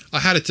 I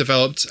had it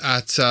developed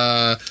at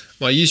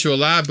my usual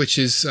lab, which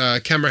is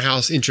Camera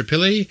House in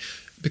Tripoli.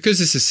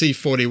 Because it's a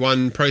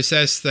C41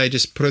 process, they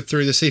just put it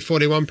through the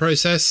C41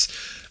 process,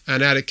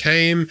 and out it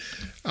came.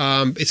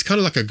 It's kind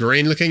of like a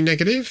green looking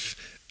negative,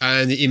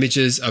 and the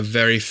images are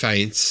very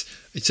faint.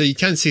 So you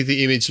can see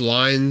the image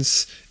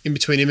lines in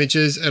between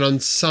images, and on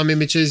some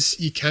images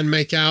you can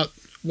make out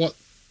what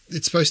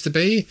it's supposed to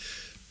be,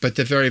 but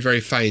they're very,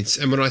 very faint.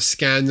 And when I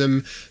scanned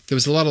them, there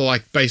was a lot of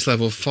like base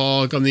level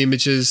fog on the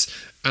images,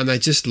 and they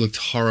just looked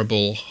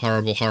horrible.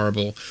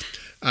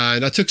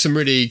 And I took some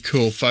really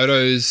cool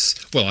photos.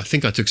 Well, I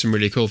think I took some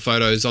really cool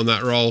photos on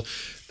that roll,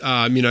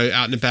 out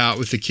and about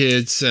with the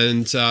kids,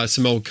 and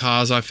some old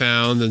cars I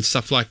found and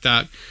stuff like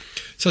that.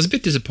 So I was a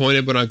bit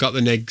disappointed when I got the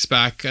negs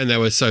back and they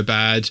were so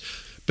bad.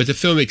 But the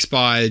film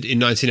expired in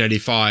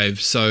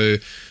 1985, so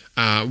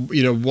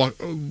what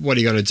are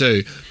you going to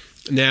do?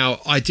 Now,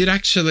 I did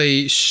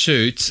actually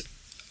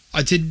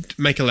I did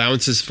make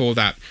allowances for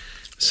that.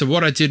 So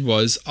what I did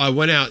was I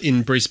went out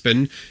in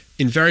Brisbane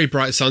in very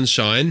bright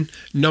sunshine,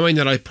 knowing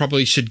that I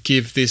probably should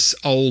give this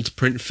old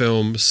print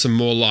film some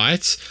more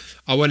light.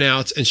 I went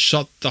out and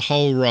shot the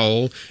whole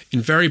roll in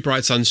very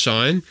bright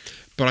sunshine,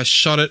 but I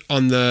shot it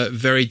on the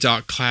very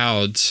dark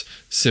clouds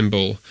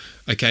symbol.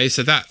 Okay,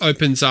 so that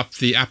opens up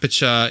the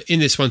aperture in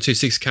this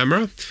 1.26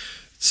 camera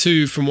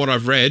to, from what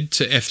I've read,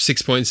 to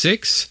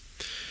f6.6.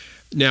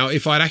 Now,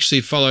 if I'd actually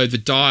followed the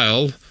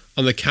dial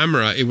on the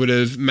camera, it would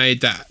have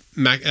made that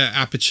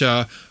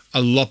aperture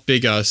a lot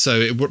bigger. So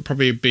it would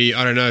probably be,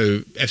 I don't know,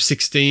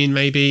 f16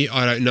 maybe,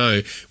 I don't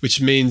know,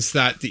 which means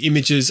that the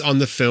images on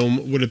the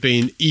film would have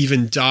been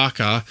even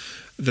darker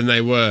than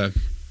they were.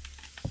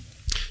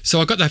 So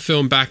I got that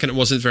film back and it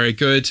wasn't very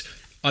good.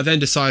 I then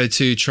decided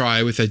to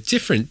try with a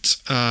different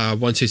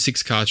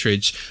 1.26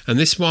 cartridge, and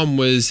this one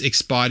was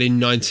expired in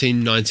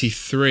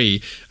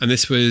 1993, and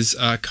this was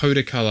a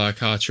Kodak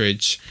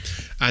cartridge,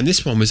 and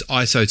this one was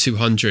ISO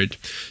 200,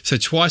 so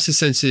twice as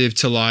sensitive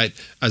to light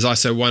as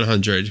ISO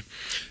 100.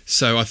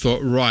 So I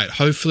thought, right,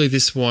 hopefully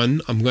this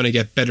one I'm going to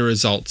get better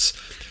results.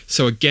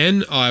 So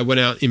again, I went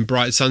out in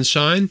bright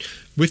sunshine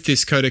with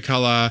this Kodak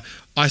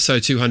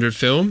ISO 200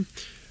 film,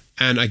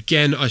 and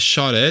again I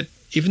shot it.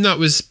 Even though it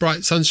was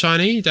bright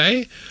sunshiny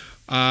day,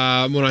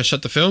 when I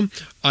shot the film,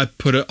 I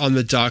put it on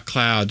the dark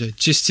cloud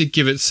just to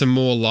give it some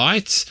more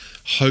light,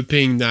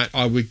 hoping that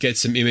I would get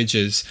some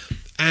images.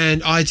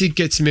 And I did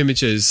get some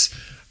images,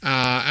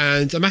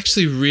 and I'm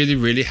actually really,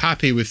 really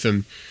happy with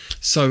them.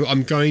 So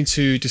I'm going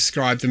to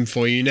describe them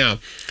for you now.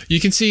 You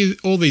can see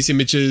all these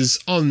images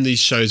on the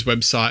show's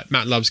website,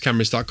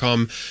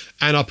 mattlovescameras.com,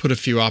 and I'll put a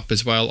few up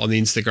as well on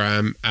the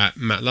Instagram at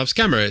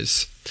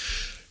mattlovescameras.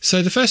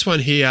 So the first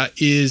one here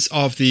is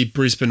of the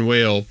Brisbane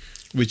Wheel,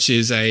 which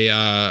is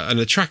an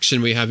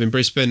attraction we have in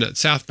Brisbane at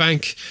South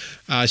Bank.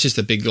 It's just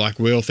a big like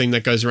wheel thing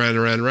that goes around and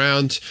around and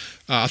around.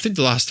 I think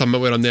the last time I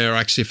went on there, I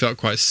actually felt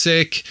quite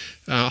sick.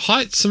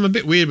 Heights, I'm a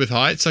bit weird with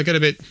heights. I get a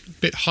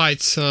bit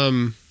heights,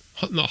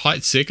 not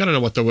height sick. I don't know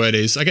what the word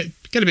is. I get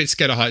a bit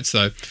scared of heights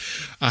though.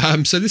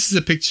 So this is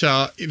a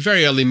picture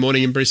very early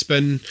morning in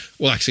Brisbane.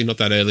 Well, actually not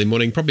that early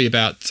morning, probably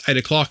about 8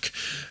 o'clock.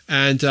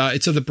 And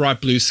it's of the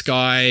bright blue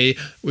sky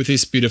with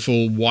this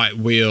beautiful white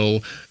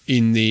wheel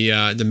in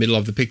the middle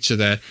of the picture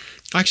there.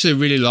 I actually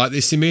really like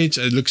this image.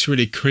 It looks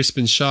really crisp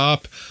and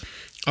sharp.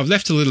 I've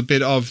left a little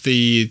bit of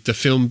the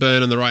film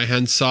burn on the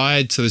right-hand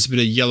side, so there's a bit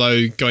of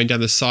yellow going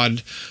down the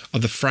side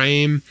of the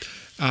frame.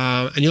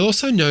 And you'll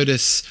also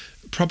notice,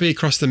 probably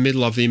across the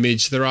middle of the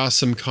image, there are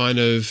some kind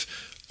of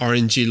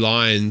orangey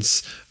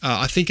lines.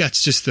 I think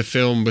that's just the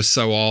film was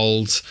so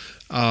old.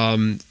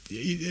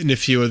 In a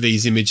few of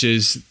these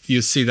images,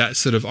 you'll see that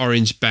sort of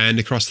orange band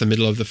across the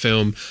middle of the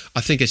film.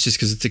 I think it's just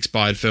because it's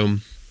expired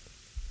film.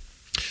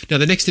 Now,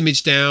 the next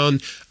image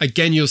down,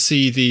 again, you'll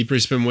see the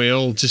Brisbane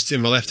Wheel just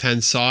in the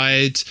left-hand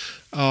side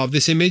of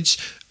this image,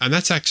 and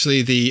that's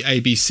actually the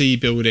ABC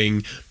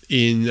building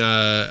in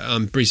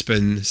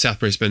Brisbane, South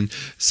Brisbane.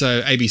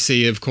 So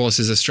ABC, of course,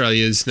 is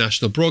Australia's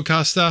national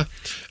broadcaster,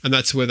 and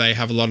that's where they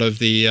have a lot of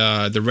the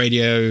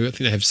radio. I think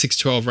they have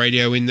 612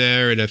 radio in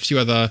there and a few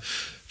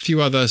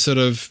other sort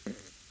of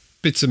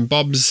bits and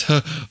bobs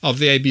of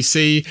the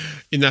ABC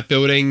in that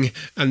building.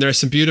 And there are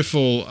some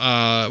beautiful,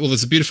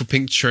 there's a beautiful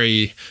pink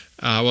tree.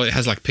 It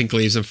has like pink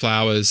leaves and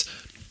flowers.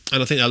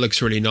 And I think that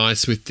looks really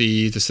nice with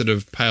the sort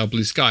of pale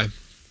blue sky.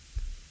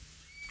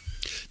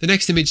 The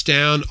next image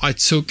down, I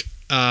took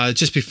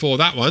just before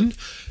that one.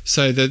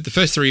 So the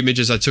first three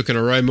images I took in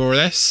a row, more or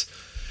less.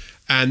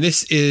 And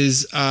this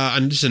is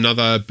just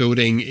another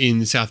building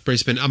in South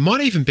Brisbane. It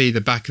might even be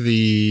the back of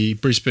the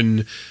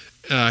Brisbane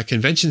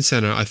Convention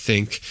Centre, I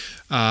think.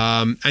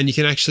 And you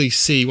can actually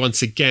see,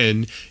 once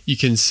again, you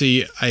can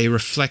see a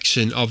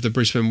reflection of the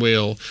Brisbane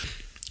Wheel.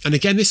 And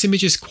again, this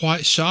image is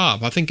quite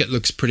sharp. I think it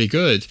looks pretty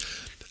good.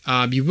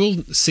 You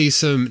will see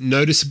some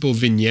noticeable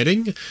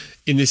vignetting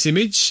in this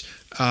image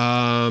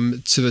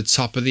to the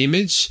top of the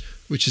image,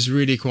 which is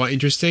really quite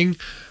interesting.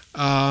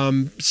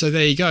 So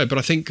there you go. But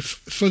I think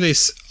for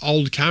this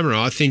old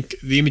camera, I think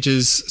the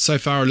images so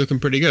far are looking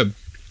pretty good.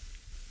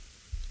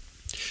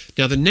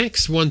 Now, the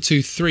next 1,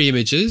 2, 3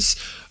 images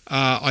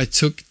I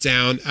took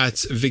down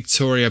at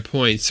Victoria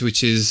Point,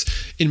 which is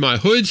in my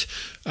hood,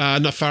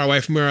 not far away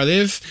from where I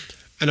live.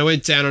 And I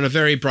went down on a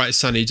very bright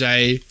sunny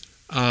day.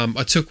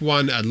 I took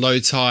one at low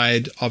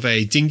tide of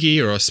a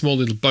dinghy or a small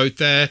little boat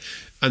there,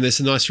 and there's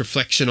a nice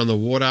reflection on the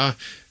water.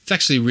 It's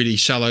actually really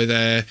shallow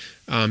there.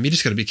 You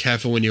just got to be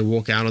careful when you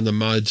walk out on the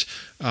mud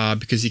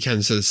because you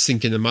can sort of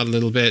sink in the mud a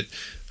little bit.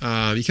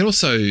 You can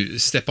also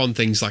step on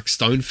things like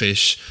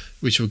stonefish,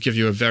 which will give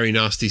you a very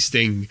nasty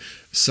sting.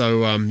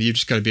 So you've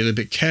just got to be a little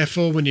bit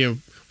careful when you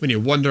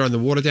wander on the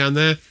water down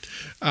there.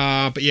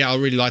 But yeah, I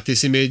really like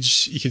this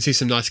image. You can see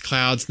some nice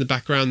clouds in the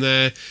background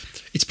there.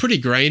 It's pretty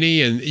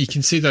grainy, and you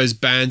can see those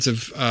bands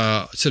of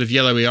sort of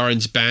yellowy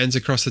orange bands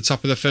across the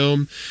top of the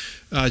film,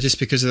 just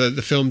because of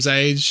the film's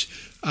age.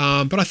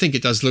 But I think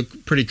it does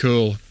look pretty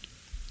cool.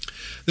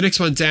 The next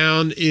one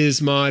down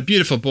is my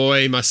beautiful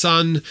boy, my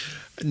son.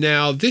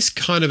 Now, this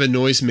kind of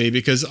annoys me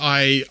because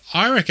I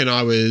reckon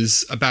I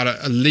was about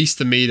at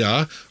least a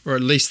metre or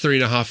at least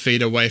 3.5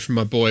 feet away from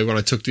my boy when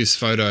I took this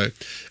photo,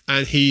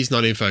 and he's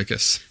not in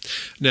focus.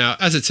 Now,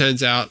 as it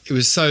turns out, it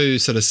was so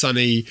sort of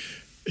sunny,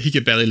 he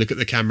could barely look at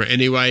the camera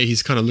anyway.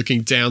 He's kind of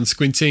looking down,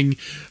 squinting,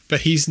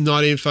 but he's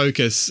not in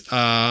focus,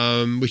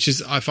 which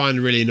is I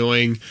find really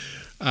annoying.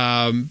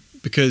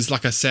 Because,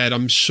 like I said,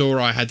 I'm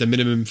sure I had the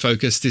minimum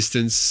focus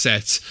distance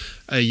set,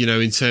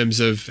 in terms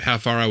of how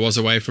far I was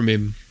away from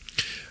him.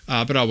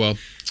 But oh well.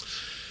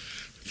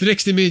 The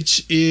next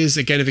image is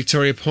again a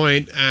Victoria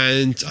Point,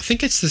 and I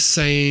think it's the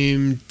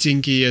same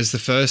dinghy as the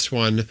first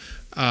one,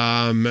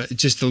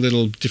 just a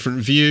little different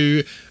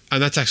view.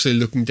 And that's actually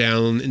looking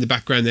down in the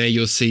background there.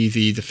 You'll see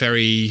the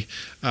ferry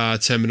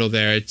terminal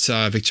there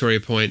at Victoria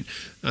Point,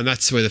 and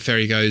that's where the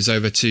ferry goes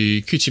over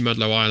to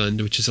Cuchimudlo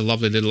Island, which is a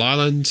lovely little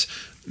island.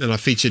 And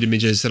I've featured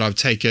images that I've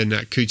taken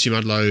at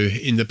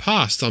Cuchimudlo in the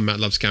past on Matt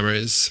Loves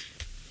Cameras.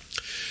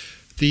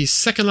 The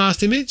second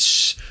last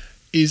image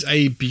is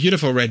a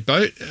beautiful red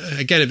boat,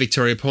 again at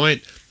Victoria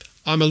Point.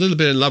 I'm a little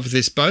bit in love with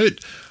this boat.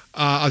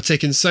 I've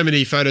taken so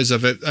many photos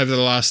of it over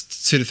the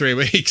last 2 to 3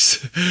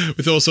 weeks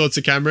with all sorts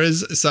of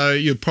cameras, so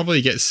you'll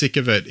probably get sick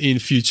of it in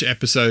future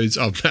episodes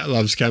of Matt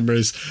Loves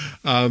Cameras.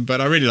 But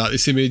I really like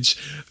this image,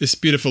 this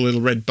beautiful little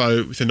red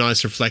boat with a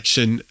nice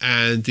reflection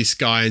and this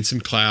sky and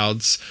some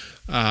clouds.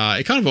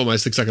 It kind of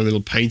almost looks like a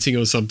little painting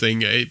or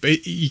something.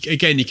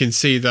 Again, you can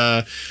see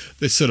the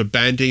sort of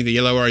banding, the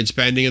yellow-orange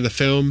banding of the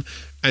film.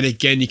 And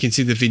again, you can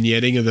see the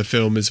vignetting of the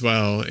film as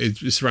well.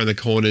 It's around the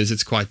corners.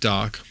 It's quite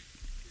dark.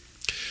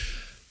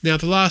 Now,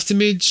 the last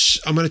image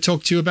I'm going to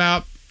talk to you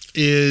about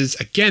is,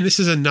 again, this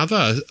is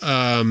another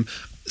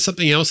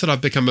something else that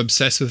I've become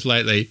obsessed with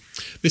lately.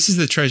 This is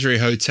the Treasury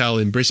Hotel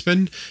in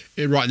Brisbane,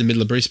 right in the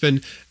middle of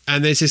Brisbane.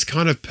 And there's this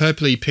kind of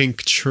purpley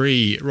pink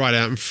tree right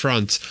out in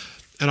front.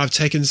 And I've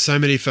taken so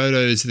many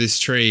photos of this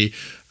tree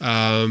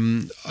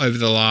over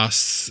the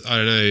last,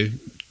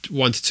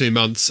 1 to 2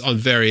 months on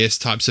various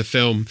types of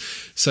film.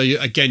 So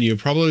you'll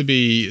probably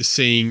be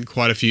seeing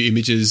quite a few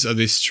images of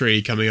this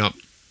tree coming up.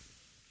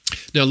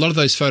 Now, a lot of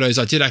those photos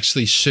I did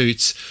actually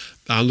shoot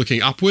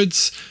looking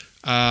upwards.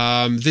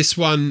 This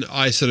one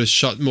I sort of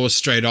shot more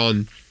straight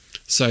on.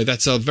 So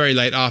that's a very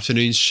late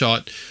afternoon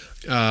shot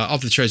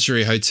of the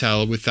Treasury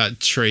Hotel with that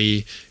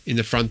tree in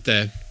the front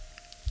there.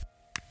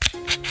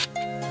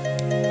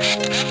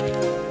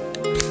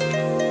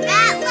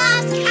 Matt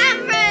loves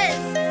cameras.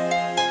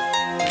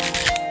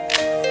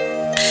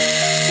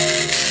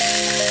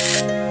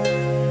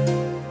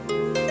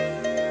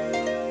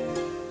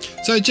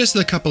 So just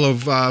a couple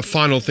of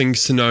final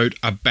things to note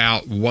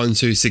about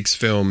 126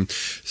 film.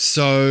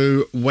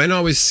 So when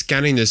I was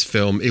scanning this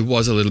film, it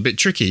was a little bit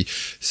tricky.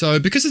 So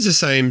because it's the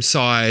same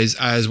size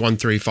as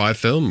 135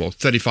 film or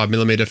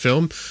 35mm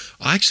film,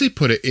 I actually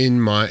put it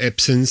in my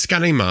Epson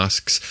scanning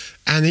masks,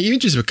 and the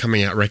images were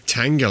coming out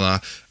rectangular.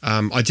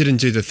 I didn't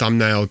do the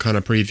thumbnail kind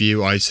of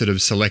preview. I sort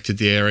of selected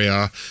the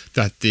area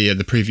that the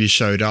preview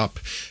showed up,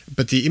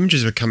 but the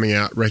images were coming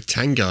out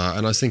rectangular,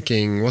 and I was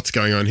thinking, what's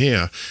going on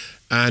here?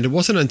 And it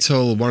wasn't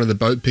until one of the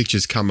boat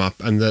pictures come up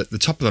and the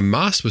top of the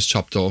mast was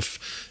chopped off.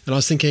 And I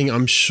was thinking,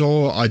 I'm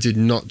sure I did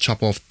not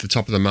chop off the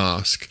top of the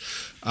mask.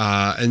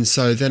 And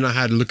so then I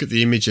had a look at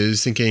the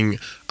images thinking,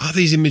 are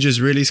these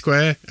images really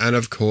square? And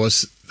of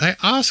course, they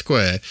are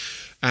square.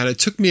 And it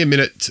took me a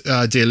minute,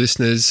 dear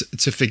listeners,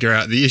 to figure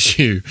out the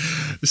issue.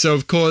 So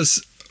of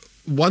course,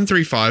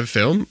 135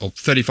 film or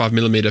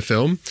 35mm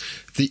film,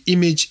 the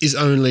image is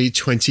only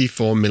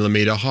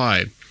 24mm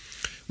high.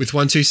 With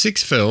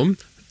 126 film,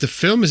 the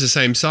film is the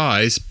same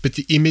size, but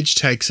the image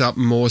takes up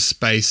more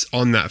space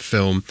on that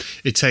film.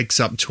 It takes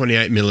up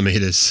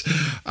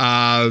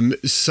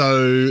 28mm.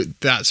 So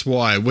that's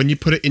why when you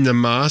put it in the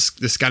mask,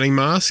 the scanning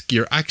mask,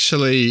 you're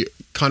actually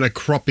kind of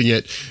cropping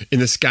it in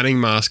the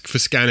scanning mask for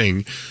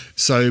scanning.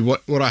 So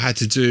what I had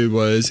to do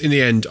was, in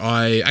the end,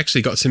 I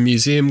actually got some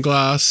museum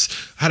glass.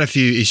 I had a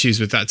few issues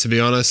with that, to be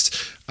honest,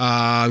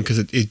 because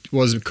it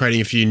was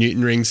creating a few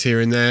Newton rings here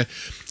and there.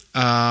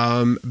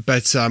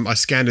 But I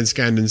scanned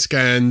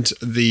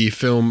the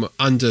film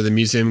under the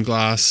museum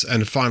glass,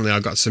 and finally I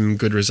got some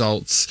good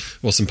results,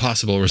 well, some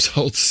passable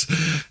results.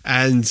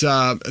 And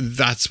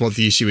that's what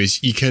the issue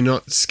is. You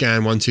cannot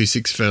scan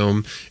 126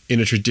 film in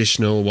a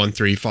traditional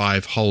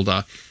 135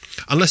 holder.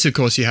 Unless, of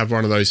course, you have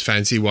one of those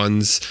fancy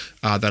ones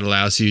that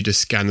allows you to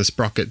scan the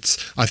sprockets.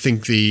 I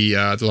think the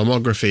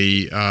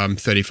Lomography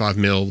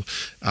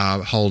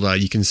 35mm holder,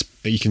 you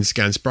can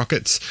scan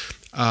sprockets,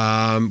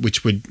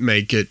 which would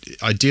make it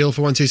ideal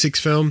for 126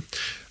 film.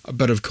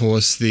 But, of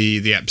course,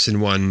 the Epson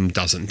one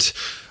doesn't.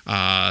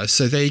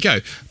 So there you go.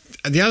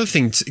 The other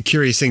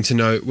curious thing to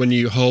note, when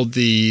you hold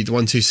the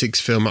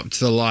 126 film up to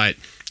the light,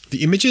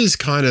 the images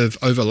kind of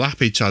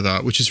overlap each other,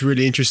 which is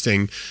really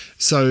interesting.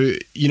 So,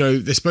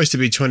 they're supposed to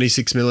be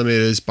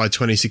 26mm by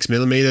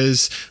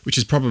 26mm, which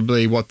is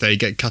probably what they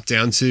get cut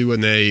down to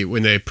when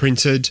they're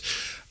printed.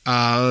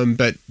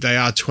 But they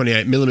are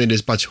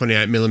 28mm by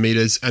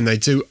 28mm, and they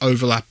do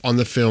overlap on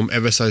the film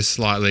ever so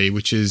slightly,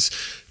 which is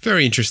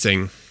very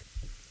interesting.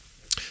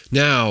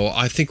 Now,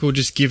 I think we'll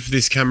just give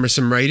this camera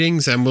some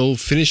ratings and we'll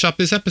finish up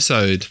this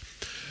episode.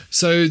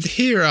 So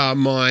here are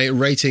my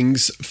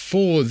ratings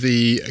for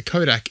the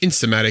Kodak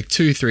Instamatic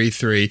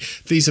 233.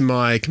 These are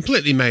my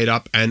completely made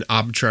up and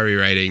arbitrary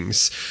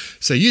ratings.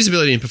 So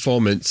usability and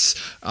performance,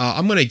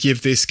 I'm going to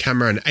give this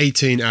camera an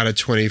 18 out of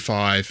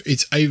 25.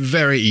 It's a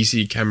very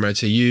easy camera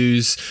to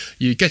use.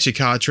 You get your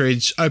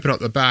cartridge, open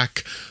up the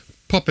back,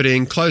 pop it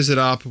in, close it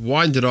up,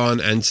 wind it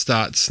on, and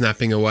start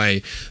snapping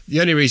away.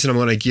 The only reason I'm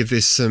going to give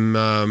this some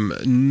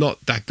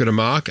not that good a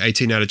mark,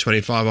 18 out of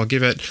 25 I'll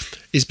give it,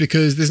 is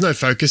because there's no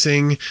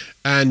focusing,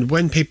 and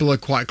when people are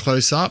quite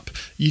close up,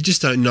 you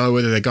just don't know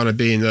whether they're going to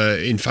be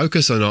in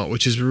focus or not,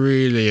 which is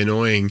really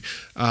annoying.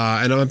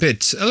 And I'm a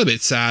little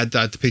bit sad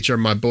that the picture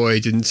of my boy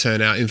didn't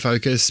turn out in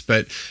focus,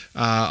 but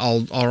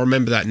I'll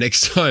remember that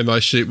next time I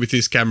shoot with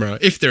this camera,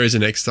 if there is a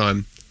next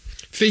time.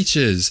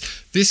 Features.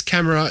 This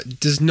camera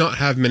does not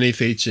have many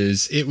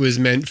features. It was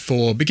meant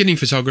for beginning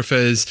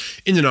photographers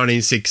in the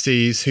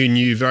 1960s who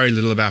knew very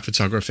little about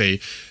photography.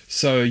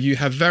 So you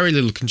have very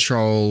little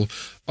control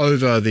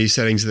over the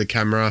settings of the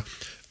camera.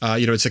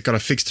 It's got a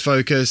fixed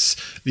focus.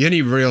 The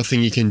only real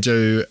thing you can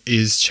do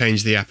is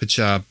change the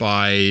aperture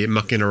by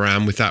mucking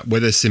around with that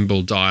weather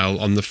symbol dial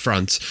on the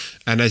front.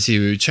 And as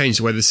you change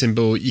the weather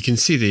symbol, you can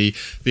see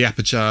the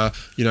aperture,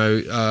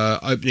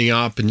 opening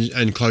up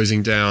and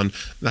closing down.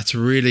 That's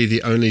really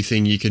the only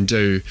thing you can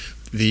do.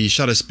 The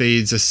shutter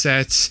speeds are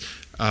set.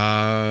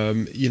 At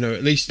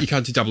least you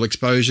can't do double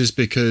exposures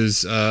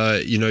because,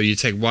 you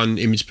take one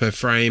image per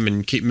frame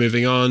and keep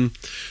moving on.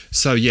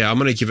 So yeah, I'm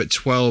going to give it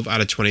 12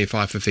 out of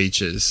 25 for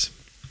features.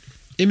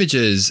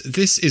 Images.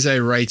 This is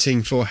a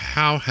rating for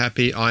how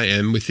happy I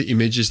am with the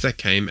images that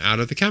came out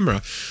of the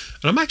camera.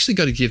 And I'm actually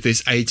going to give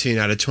this 18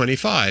 out of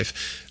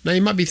 25. Now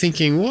you might be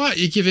thinking, what?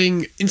 You're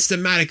giving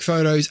Instamatic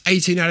photos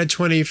 18 out of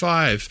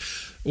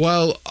 25?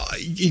 Well,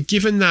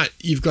 given that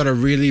you've got a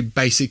really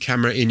basic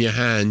camera in your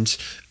hand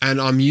and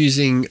I'm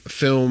using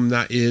film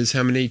that is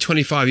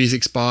 25 years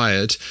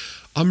expired,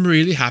 I'm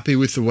really happy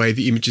with the way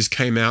the images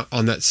came out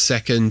on that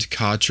second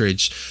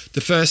cartridge.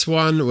 The first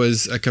one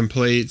was a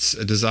complete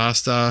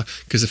disaster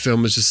because the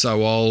film was just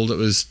so old. It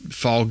was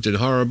fogged and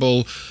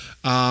horrible.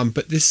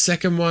 But this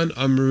second one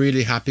I'm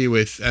really happy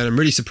with, and I'm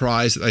really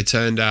surprised that they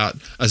turned out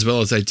as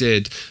well as they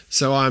did.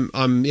 So I'm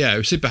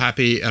super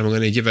happy, and I'm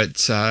going to give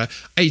it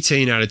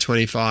 18 out of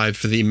 25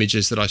 for the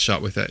images that I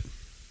shot with it.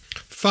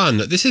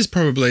 Fun. This is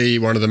probably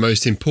one of the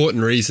most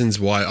important reasons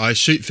why I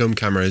shoot film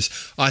cameras.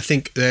 I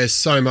think they're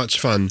so much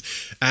fun,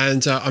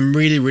 and I'm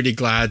really, really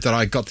glad that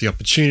I got the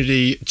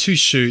opportunity to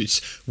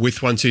shoot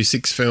with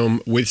 126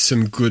 film with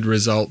some good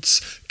results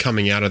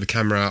coming out of the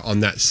camera on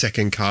that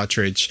second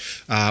cartridge.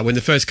 When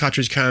the first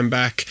cartridge came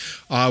back,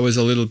 I was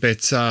a little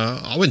bit,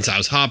 I wouldn't say I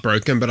was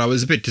heartbroken, but I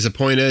was a bit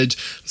disappointed.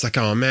 I was like,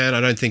 oh man, I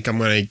don't think I'm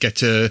going to get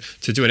to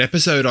do an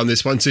episode on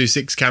this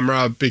 126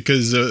 camera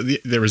because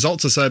the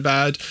results are so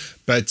bad.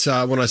 But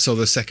when I saw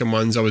the second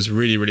ones, I was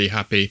really, really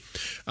happy.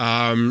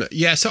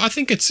 So I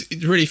think it's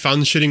really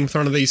fun shooting with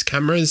one of these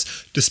cameras,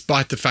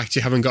 despite the fact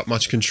you haven't got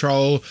much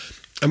control.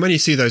 And when you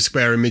see those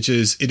square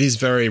images, it is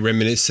very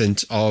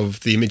reminiscent of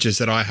the images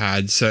that I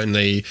had,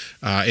 certainly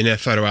in our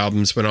photo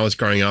albums when I was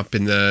growing up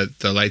in the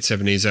late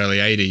 70s, early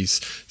 80s.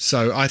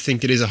 So I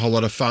think it is a whole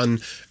lot of fun.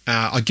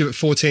 I'd give it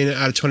 14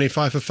 out of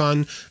 25 for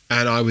fun,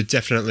 and I would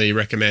definitely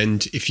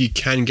recommend, if you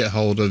can get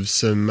hold of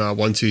some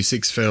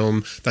 126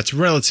 film that's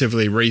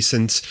relatively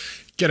recent,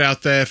 get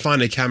out there,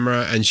 find a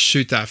camera, and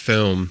shoot that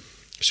film.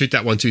 Shoot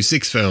that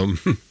 126 film.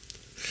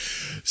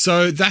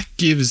 So that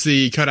gives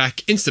the Kodak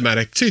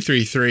Instamatic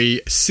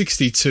 233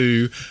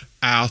 62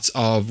 out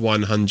of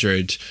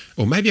 100.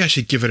 Or maybe I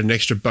should give it an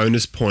extra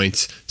bonus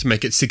point to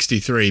make it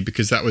 63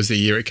 because that was the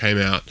year it came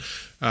out.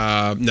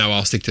 No,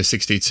 I'll stick to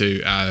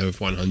 62 out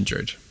of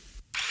 100.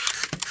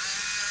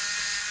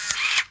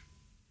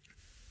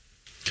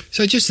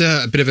 So just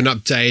a bit of an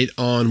update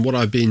on what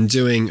I've been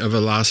doing over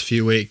the last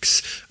few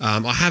weeks.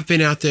 I have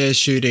been out there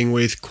shooting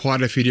with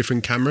quite a few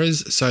different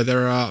cameras, so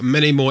there are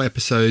many more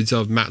episodes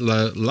of Matt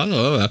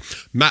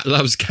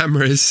Loves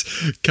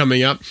Cameras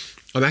coming up.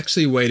 I'm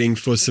actually waiting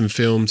for some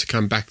film to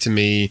come back to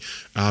me.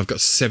 I've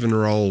got 7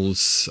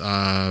 rolls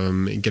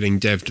getting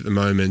devved at the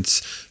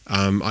moment.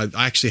 I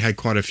actually had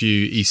quite a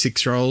few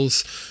E6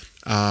 rolls.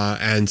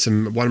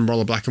 and one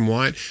roll of black and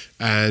white,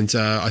 and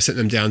I sent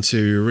them down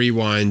to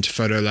Rewind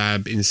Photo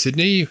Lab in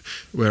Sydney,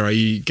 where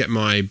I get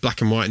my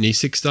black and white and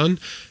E6 done.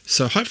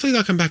 So hopefully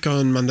they'll come back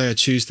on Monday or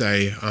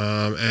Tuesday,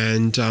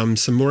 and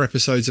some more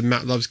episodes of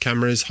Matt Loves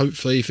Cameras,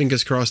 hopefully,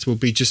 fingers crossed, will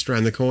be just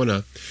around the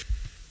corner.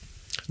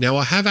 Now,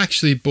 I have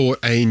actually bought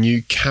a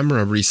new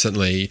camera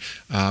recently,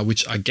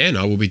 which, again,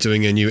 I will be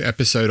doing a new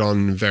episode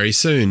on very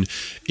soon.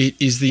 It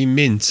is the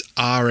Mint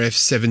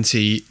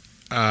RF70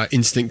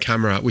 instant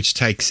camera, which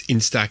takes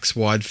Instax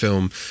wide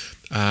film.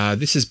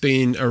 This has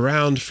been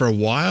around for a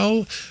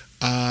while.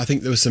 I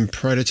think there were some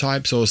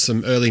prototypes or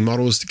some early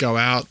models to go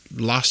out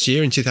last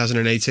year in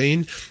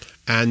 2018.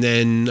 And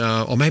then,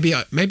 or maybe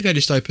they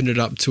just opened it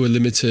up to a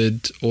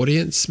limited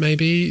audience,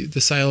 maybe, the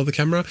sale of the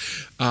camera.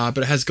 But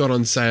it has got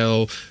on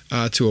sale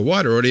to a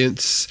wider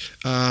audience,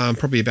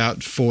 probably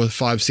about 4,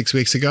 5, 6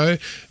 weeks ago.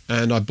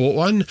 And I bought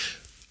one.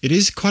 It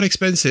is quite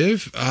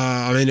expensive.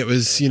 I mean, it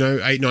was,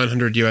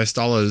 $800-900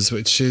 US,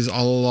 which is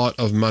a lot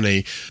of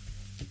money.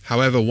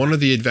 However, one of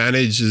the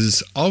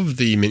advantages of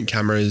the Mint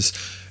cameras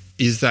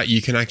is that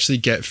you can actually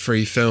get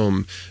free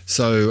film.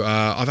 So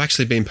I've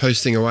actually been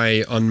posting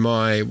away on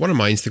one of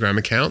my Instagram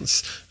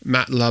accounts,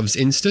 Matt Loves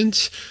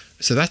Instant.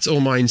 So that's all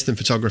my instant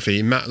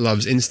photography, Matt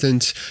Loves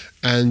Instant.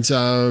 And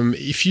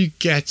if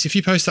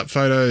you post up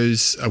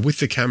photos with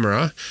the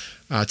camera,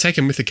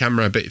 taken with the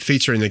camera but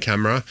featuring the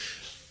camera,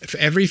 for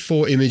every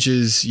 4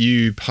 images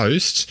you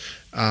post,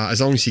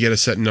 as long as you get a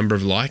certain number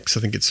of likes,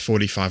 I think it's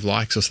 45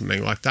 likes or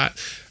something like that,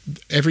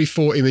 every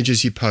 4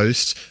 images you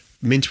post,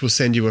 Mint will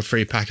send you a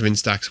free pack of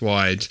Instax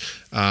wide.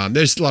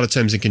 There's a lot of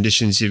terms and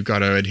conditions you've got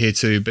to adhere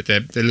to, but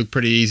they look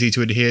pretty easy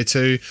to adhere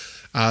to.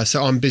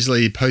 So I'm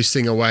busily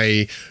posting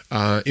away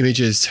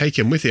images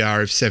taken with the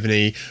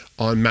RF70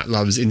 on Matt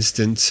Loves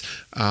Instant,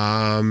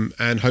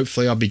 and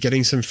hopefully I'll be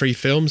getting some free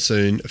film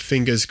soon,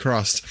 fingers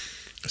crossed.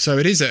 So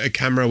it is a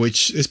camera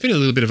which has been a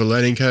little bit of a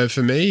learning curve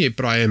for me,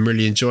 but I am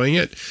really enjoying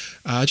it.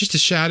 Just a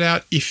shout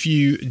out, if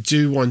you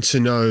do want to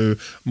know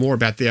more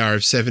about the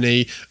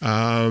RF70,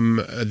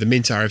 the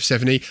Mint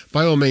RF70,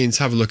 by all means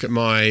have a look at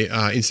my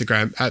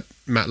Instagram at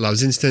Matt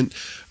Loves Instant.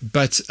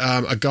 But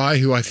a guy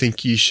who I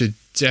think you should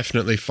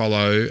definitely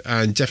follow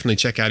and definitely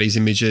check out his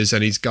images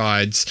and his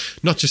guides,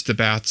 not just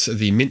about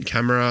the Mint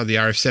camera, the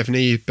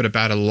RF70, but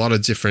about a lot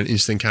of different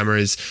instant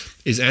cameras,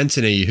 is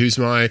Anthony, who's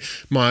my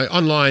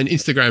online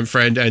Instagram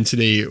friend,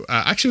 Anthony.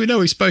 Actually, we know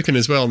we've spoken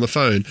as well on the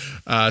phone.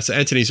 So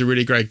Anthony's a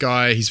really great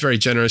guy. He's very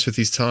generous with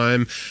his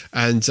time,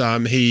 and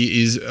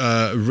he is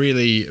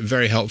really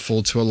very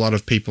helpful to a lot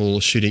of people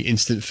shooting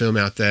instant film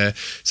out there.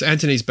 So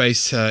Anthony's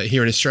based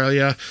here in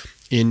Australia,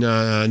 in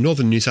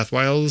northern New South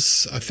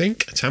Wales, I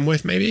think,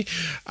 Tamworth maybe.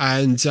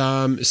 And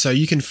so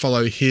you can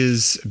follow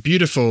his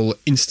beautiful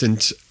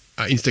instant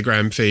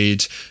Instagram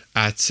feed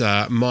at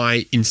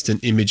My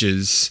Instant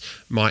Images.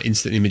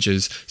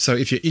 So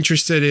if you're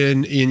interested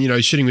in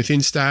shooting with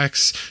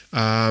Instax,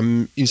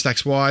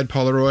 Instax wide,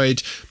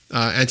 Polaroid,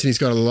 Anthony's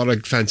got a lot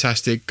of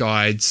fantastic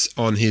guides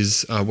on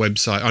his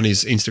website, on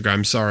his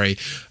Instagram, sorry.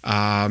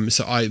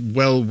 So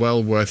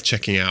well worth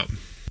checking out.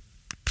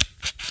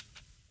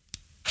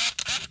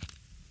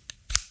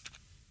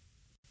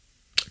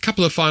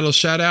 Couple of final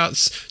shout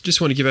outs. Just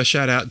want to give a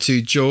shout out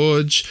to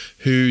George,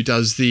 who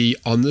does the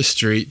On the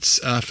Streets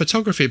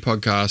photography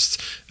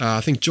podcast. I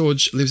think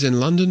George lives in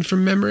London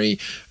from memory,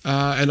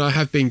 and I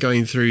have been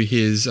going through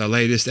his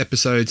latest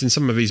episodes and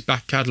some of his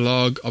back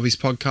catalogue of his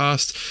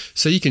podcast,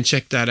 so you can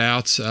check that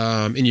out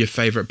in your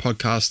favourite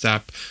podcast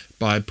app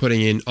by putting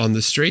in On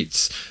the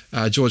Streets.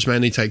 George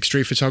mainly takes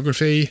street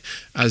photography,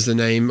 as the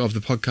name of the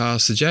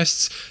podcast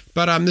suggests.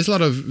 But there's a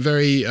lot of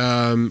very...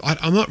 I'm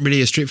not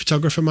really a street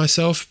photographer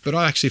myself, but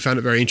I actually found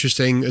it very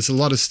interesting. There's a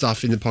lot of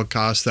stuff in the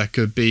podcast that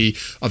could be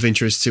of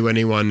interest to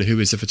anyone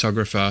who is a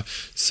photographer.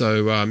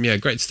 So,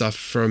 great stuff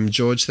from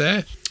George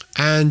there.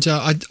 And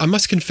I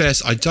must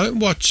confess, I don't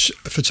watch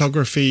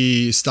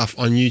photography stuff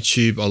on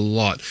YouTube a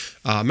lot,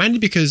 mainly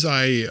because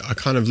I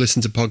kind of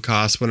listen to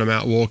podcasts when I'm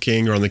out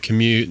walking or on the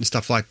commute and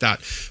stuff like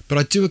that. But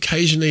I do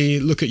occasionally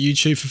look at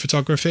YouTube for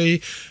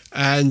photography.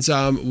 And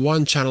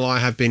one channel I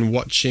have been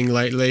watching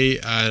lately,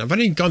 and I've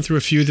only gone through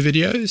a few of the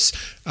videos,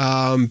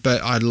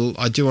 but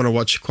I do want to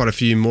watch quite a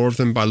few more of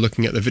them by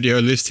looking at the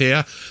video list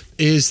here,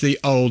 is The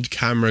Old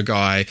Camera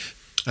Guy.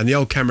 And the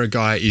old camera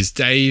guy is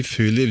Dave,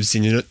 who lives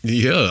in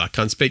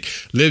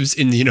lives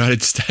in the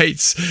United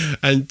States.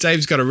 And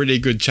Dave's got a really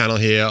good channel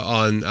here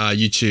on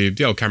YouTube.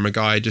 The Old Camera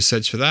Guy, just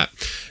search for that.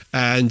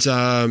 And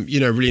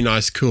really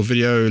nice, cool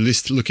video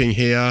list looking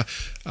here.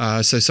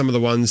 So some of the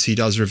ones he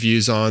does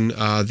reviews on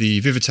the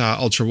Vivitar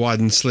Ultra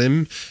Wide and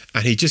Slim,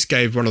 and he just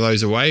gave one of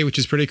those away, which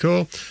is pretty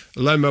cool.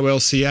 Lomo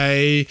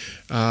LCA,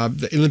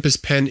 the Olympus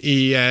Pen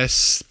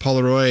ES,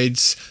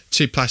 Polaroids,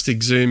 2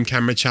 plastic zoom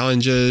camera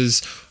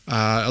challenges,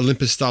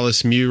 Olympus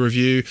Stylus Mu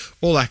review,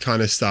 all that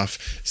kind of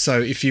stuff.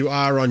 So if you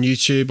are on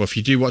YouTube, or if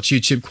you do watch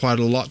YouTube quite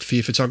a lot for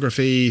your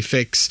photography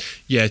fix,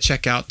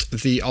 check out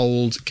The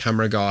Old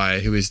Camera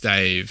Guy, who is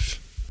Dave.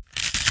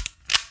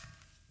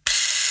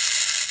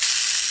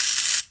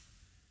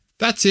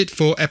 That's it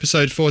for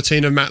episode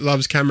 14 of Matt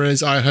Loves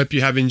Cameras. I hope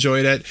you have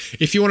enjoyed it.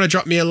 If you want to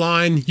drop me a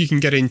line, you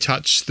can get in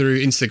touch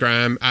through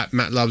Instagram at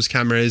Matt Loves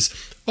Cameras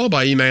or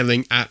by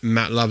emailing at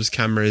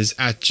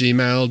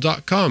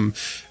mattlovescameras@gmail.com.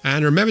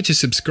 And remember to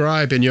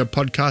subscribe in your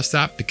podcast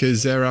app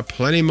because there are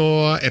plenty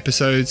more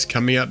episodes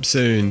coming up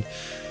soon.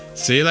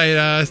 See you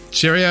later.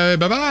 Cheerio.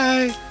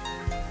 Bye-bye.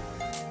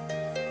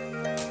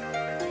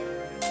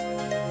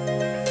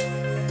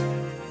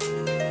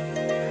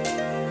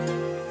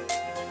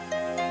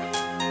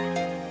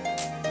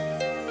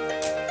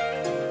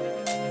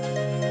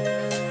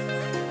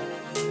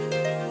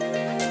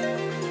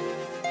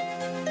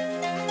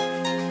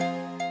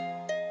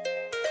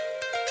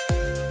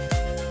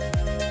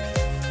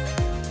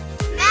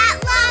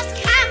 Matt loves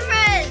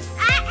cameras.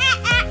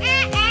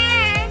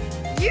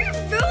 You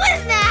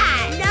ruined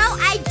that. No,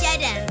 I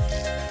didn't.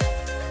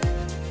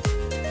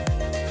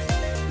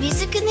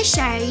 Music in the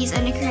show is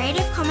on a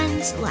Creative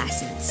Commons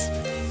license.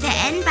 The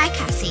End by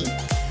Cassie.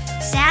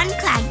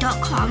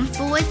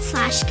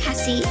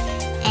 SoundCloud.com/Cassie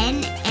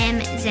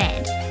NMZ.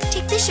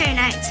 Check the show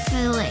notes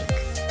for the link.